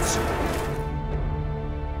 lads!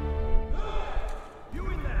 You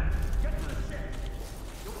in there! Get to the ship!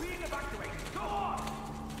 You're being evacuated! Go on!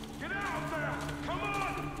 Get out there! Come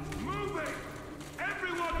on! Moving!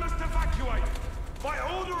 Everyone must evacuate! By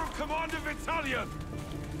order of Commander Battalion!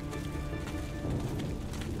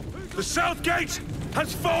 The south gate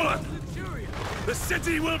has fallen! The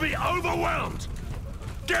city will be overwhelmed!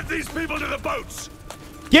 Get these people to the boats!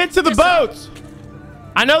 Get to the boats!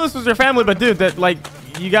 I know this was your family, but dude, that like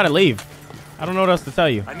you gotta leave. I don't know what else to tell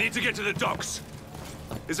you. I need to get to the docks.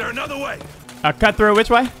 Is there another way? Cut through which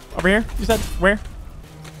way? Over here? You said where?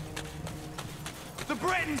 The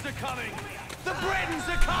Britons are coming! The Britons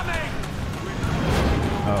are coming!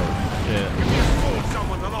 Oh shit. Give me a sword,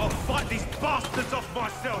 someone, and I'll fight these bastards off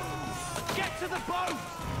myself! Get to the boat!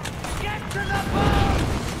 Get to the boat!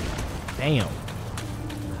 Damn.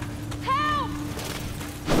 Help!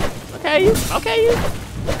 Okay, you.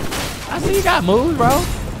 I see you got moves, bro.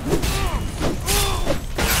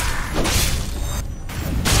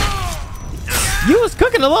 You was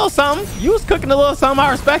cooking a little something. You was cooking a little something.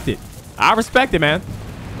 I respect it. I respect it, man.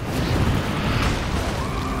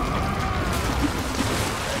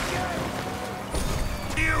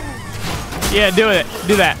 Yeah, do it.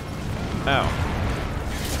 Do that. Oh.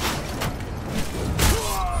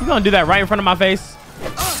 You gonna do that right in front of my face?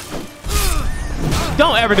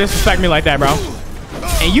 Don't ever disrespect me like that, bro.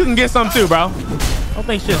 And you can get some too, bro. Don't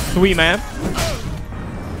think shit's sweet, man.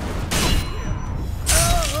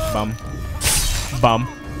 Bum. Bum.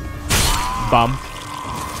 Bum.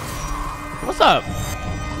 What's up?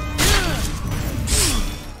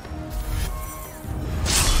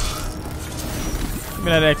 Give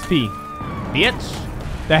me that XP. Bitch.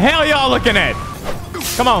 The hell y'all looking at?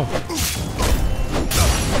 Come on.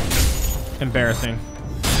 Embarrassing.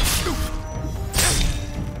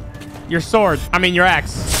 Your sword, I mean your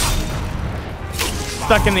axe.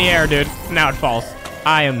 Stuck in the air, dude. Now it falls.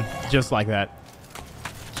 I am just like that.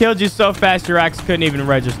 Killed you so fast your axe couldn't even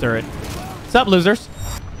register it. What's up, losers?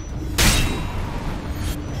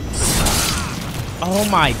 Oh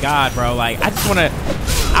my god, bro. Like,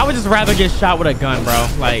 I would just rather get shot with a gun, bro.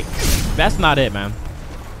 Like, that's not it, man.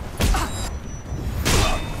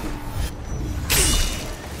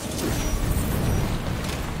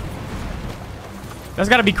 That's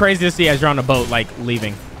gotta be crazy to see as you're on a boat, like,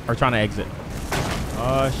 leaving or trying to exit.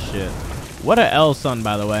 Oh, shit. What a L, son,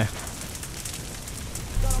 by the way.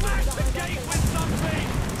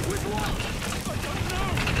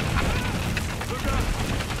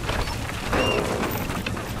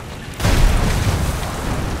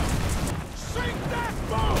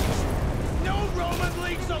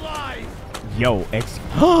 Yo,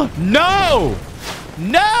 no!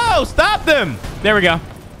 No! Stop them! There we go.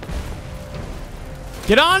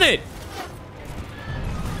 Get on it!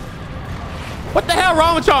 What the hell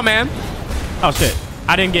wrong with y'all, man? Oh, shit.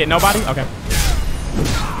 I didn't get nobody? Okay.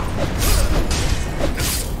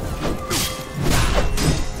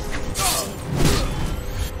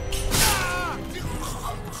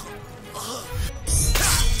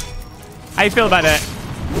 How you feel about that?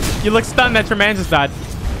 You look stunned that your man just died.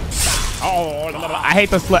 Oh, I hate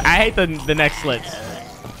the slit. I hate the neck slits.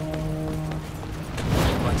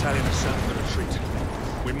 Battalion is set for retreat.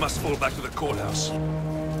 We must fall back to the courthouse.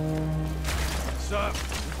 Sir,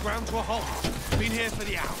 we've ground to a halt. Been here for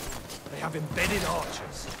the hour. They have embedded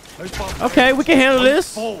archers. Okay, we can handle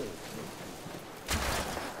this.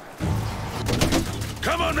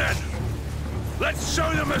 Come on, then. Let's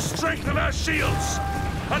show them the strength of our shields.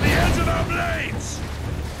 at the ends of our blades!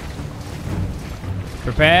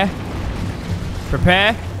 Prepare.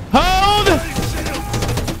 Prepare. Hold!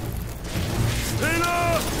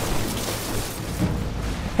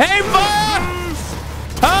 Hey, fuck!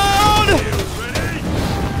 Hold!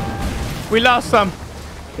 We lost some.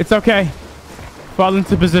 It's okay. Fall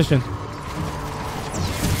into position.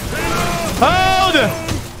 Hold!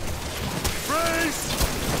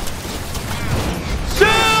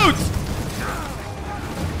 Shoot!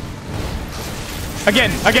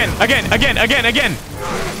 Again.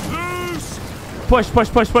 Push.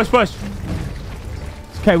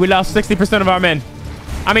 Okay, we lost 60% of our men.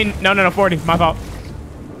 I mean, no, 40. My fault.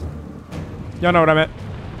 Y'all know what I meant.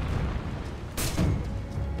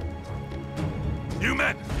 You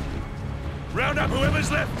men, round up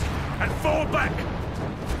whoever's left and fall back.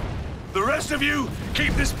 The rest of you,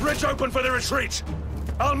 keep this bridge open for the retreat.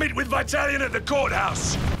 I'll meet with Vitalian at the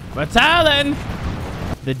courthouse. Vitalian!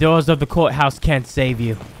 The doors of the courthouse can't save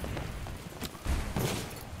you.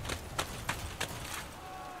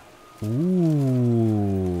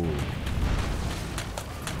 Ooh.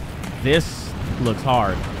 This looks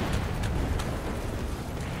hard.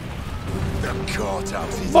 The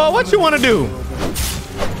courthouse is... Well, what you want to do?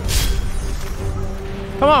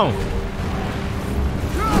 Come on.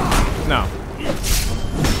 No.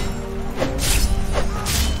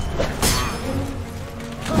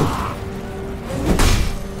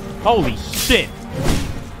 Holy shit.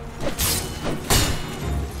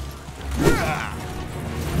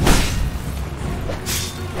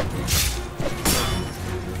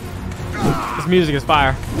 This music is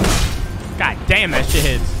fire. God damn, that shit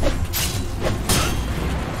hits.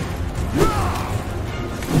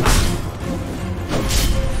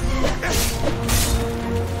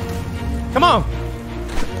 Come on.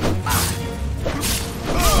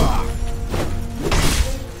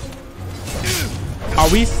 Are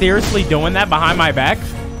we seriously doing that behind my back?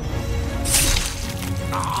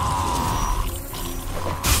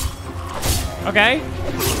 Okay.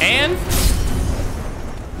 And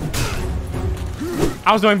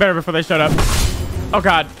I was doing better before they showed up. Oh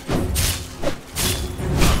god.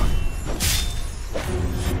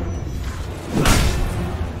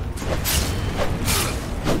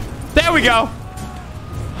 There we go.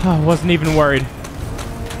 I wasn't even worried.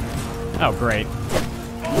 Oh, great.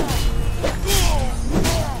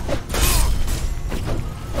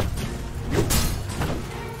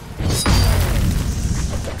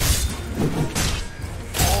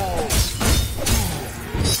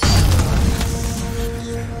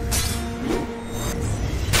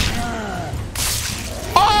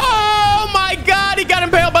 Oh my god, he got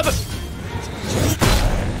impaled by the...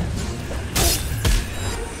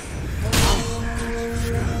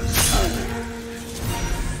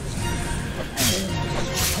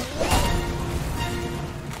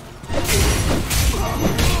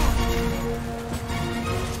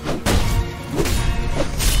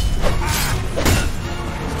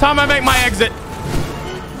 Time I make my exit.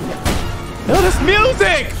 Oh, this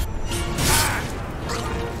music!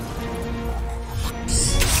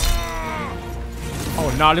 Oh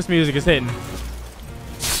no, this music is hitting.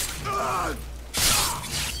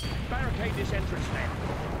 Barricade this entrance now.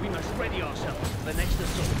 We must ready ourselves for the next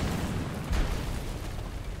assault.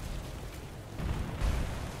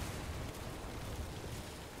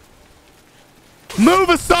 Move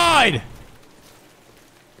aside!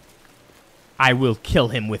 I will kill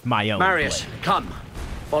him with my own Marius, blade. come.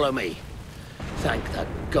 Follow me. Thank the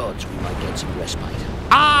gods we might get some respite.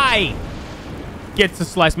 I get to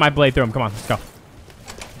slice my blade through him. Come on, let's go.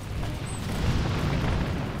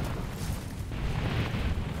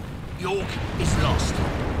 York is lost.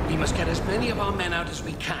 We must get as many of our men out as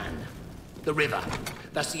we can. The river.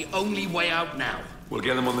 That's the only way out now. We'll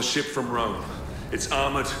get them on the ship from Rome. It's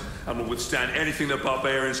armored and will withstand anything the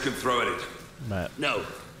barbarians can throw at it. But no.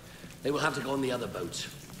 They will have to go on the other boats.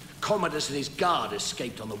 Commodus and his guard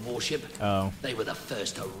escaped on the warship. Oh. They were the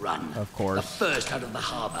first to run. Of course. The first out of the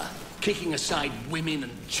harbor, kicking aside women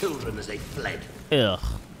and children as they fled. Ugh.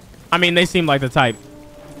 I mean, they seem like the type.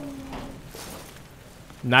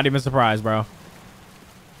 Not even surprised, bro.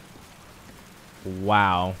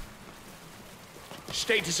 Wow.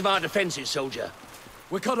 Status of our defenses, soldier.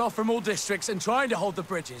 We're cut off from all districts and trying to hold the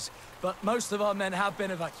bridges, but most of our men have been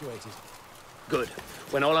evacuated. Good.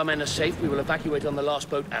 When all our men are safe, we will evacuate on the last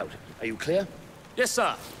boat out. Are you clear? Yes,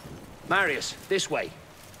 sir. Marius, this way.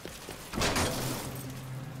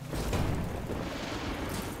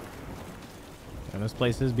 And this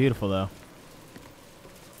place is beautiful, though.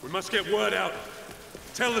 We must get word out.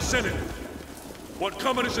 Tell the Senate. What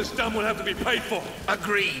Commodus has done will have to be paid for.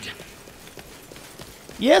 Agreed.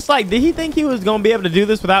 Yeah, it's like, did he think he was gonna be able to do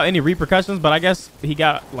this without any repercussions? But I guess he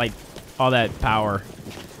got like all that power.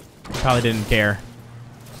 Probably didn't care.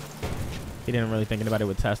 He didn't really think anybody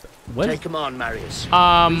would test it. What? Take them on, Marius. Reach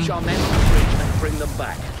our men on the bridge and bring them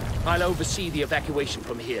back. I'll oversee the evacuation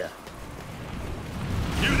from here.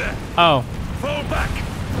 You there? Oh. Fall back.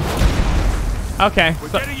 Okay. We're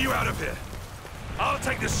getting you out of here. I'll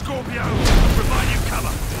take the Scorpio and provide you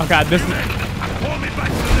cover. Okay, this is... Pull me back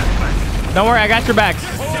to the left bank. Don't worry, I got your backs.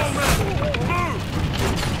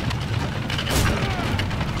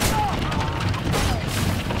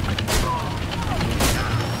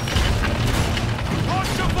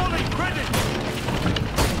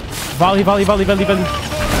 Volley, volley, volley, volley, volley.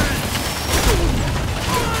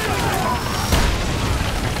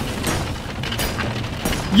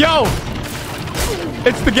 Yo!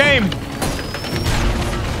 It's the game.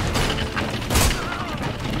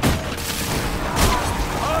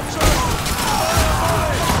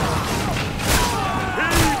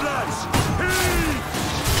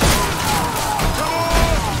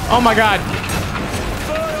 Oh my God.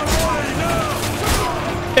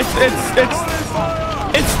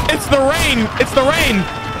 It's the rain. It's the rain.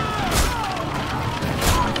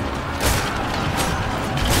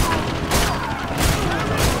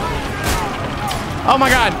 Oh my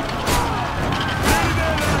God.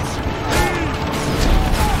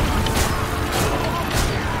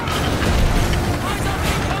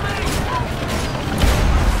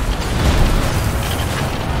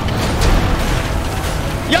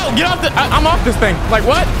 Yo, get off the... I'm off this thing. Like,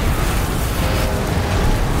 what?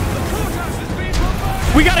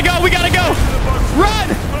 We gotta go. We gotta go. Run.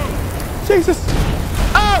 Jesus.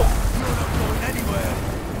 Oh.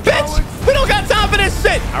 Bitch. We don't got time for this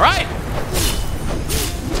shit. All right.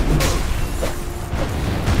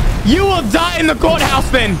 You will die in the courthouse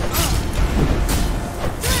then.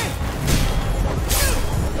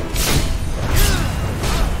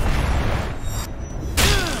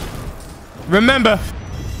 Remember,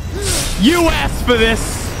 you asked for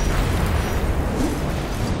this.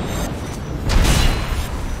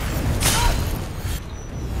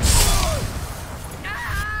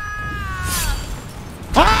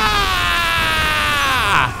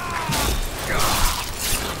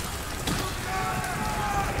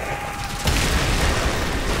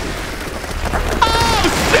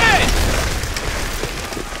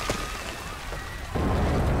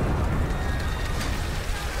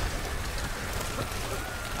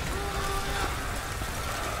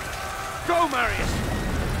 Go, Marius!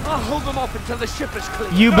 I'll hold them off until the ship is clear.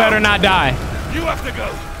 You better not die. You have to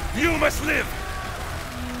go. You must live.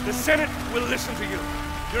 The Senate will listen to you.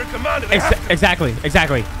 You're a commander. They have to. Exactly.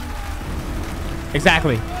 Exactly.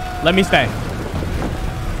 Exactly. Let me stay.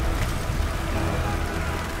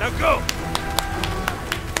 Now go.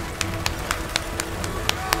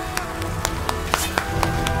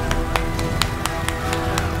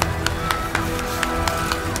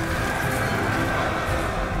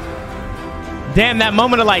 Damn, that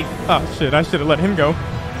moment of like, oh shit, I should have let him go.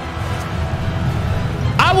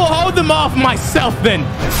 I will hold them off myself then.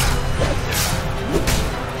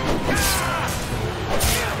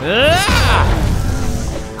 Ah!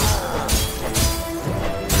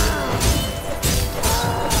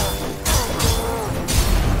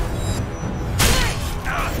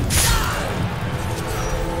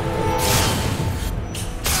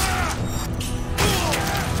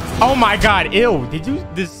 Oh my God, ew, did you,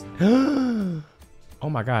 this, oh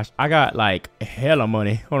my gosh, I got like hella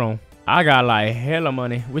money. Hold on. I got like hella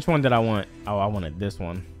money. Which one did I want? Oh, I wanted this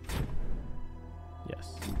one.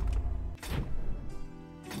 Yes.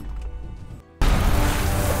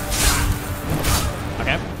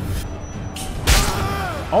 Okay.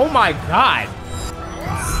 Oh my God.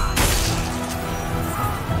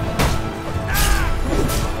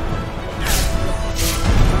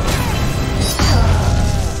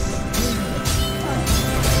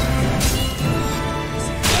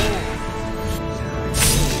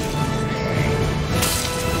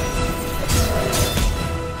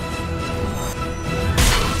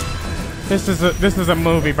 This is a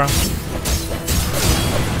movie, bro.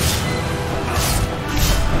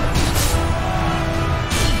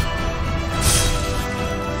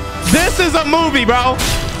 This is a movie, bro.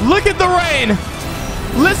 Look at the rain.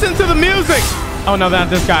 Listen to the music. Oh no, not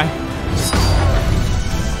this guy.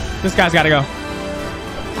 This guy's gotta go.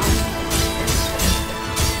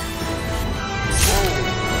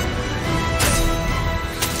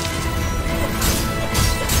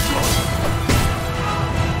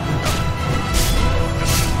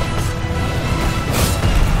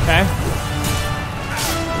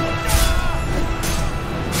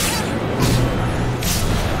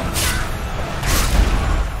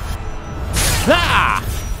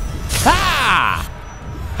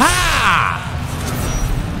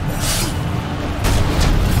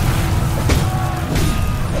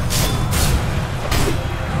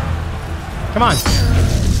 Come on.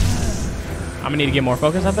 I'm gonna need to get more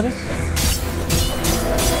focus after this.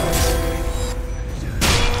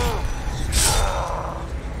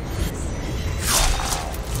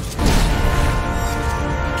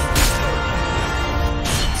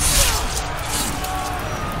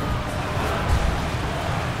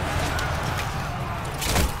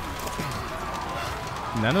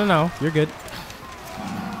 No. You're good.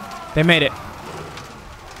 They made it.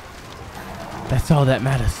 That's all that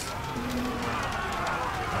matters.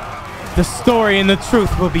 The story and the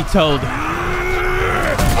truth will be told.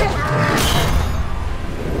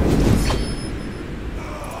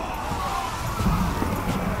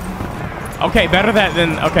 Okay, better that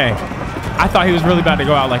than... Okay. I thought he was really about to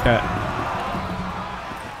go out like that.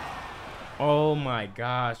 Oh my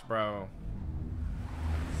gosh, bro.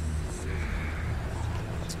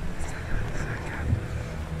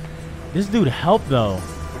 This dude helped, though.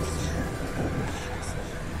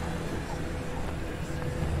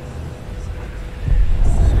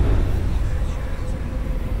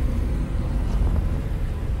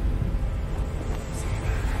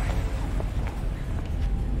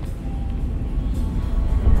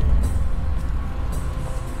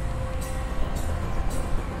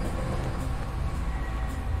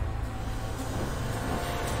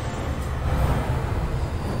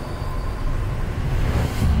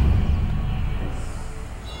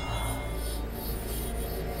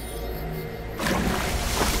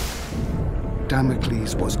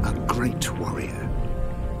 Damocles was a great warrior,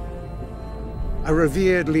 a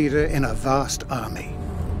revered leader in a vast army.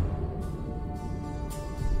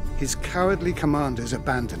 His cowardly commanders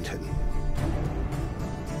abandoned him.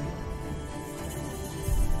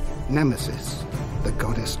 Nemesis, the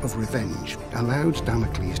goddess of revenge, allowed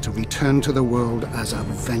Damocles to return to the world as a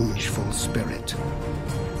vengeful spirit.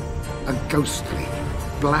 A ghostly,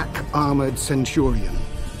 black-armored centurion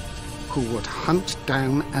who would hunt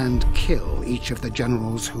down and kill each of the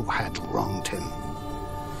generals who had wronged him.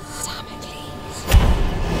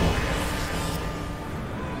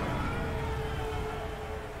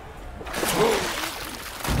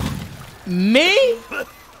 Me?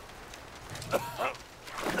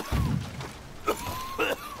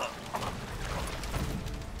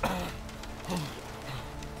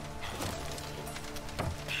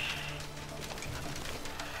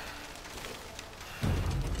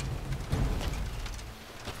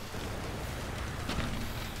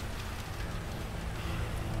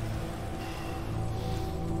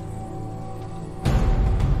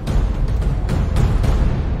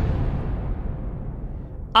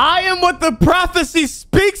 I am what the prophecy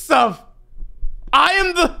speaks of. I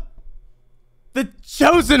am the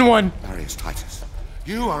chosen one. Darius Titus,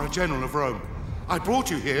 you are a general of Rome. I brought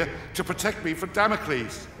you here to protect me from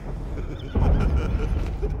Damocles.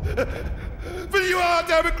 But you are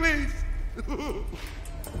Damocles.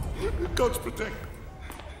 God's protect.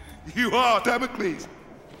 You are Damocles.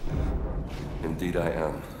 Indeed I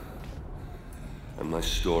am. And my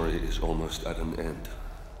story is almost at an end.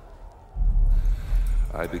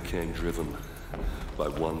 I became driven by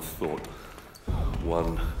one thought,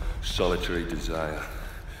 one solitary desire,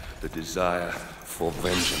 the desire for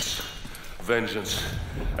vengeance. Vengeance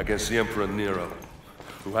against the Emperor Nero,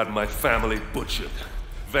 who had my family butchered.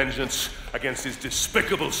 Vengeance against his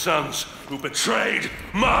despicable sons, who betrayed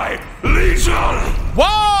my legion!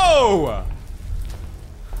 Whoa!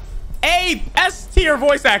 A S-tier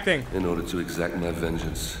voice acting. In order to exact my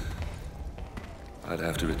vengeance, I'd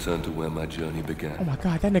have to return to where my journey began. Oh my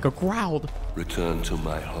god, that nigga growled. Return to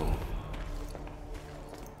my home.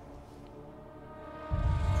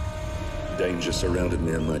 Danger surrounded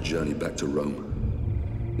me on my journey back to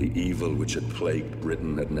Rome. The evil which had plagued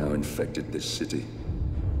Britain had now infected this city.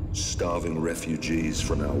 Starving refugees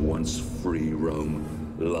from our once free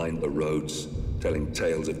Rome lined the roads, telling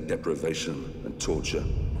tales of deprivation and torture.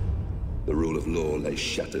 The rule of law lay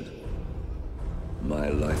shattered. My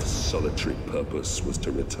life's solitary purpose was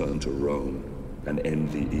to return to Rome and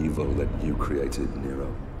end the evil that you created,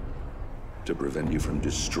 Nero. To prevent you from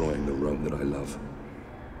destroying the Rome that I love,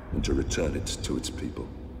 and to return it to its people.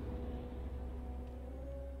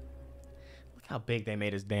 Look how big they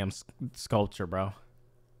made his damn sculpture, bro.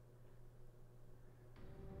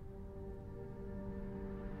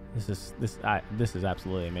 This is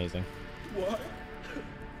absolutely amazing. Why?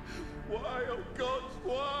 Why, oh gods,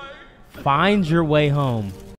 why? Find your way home.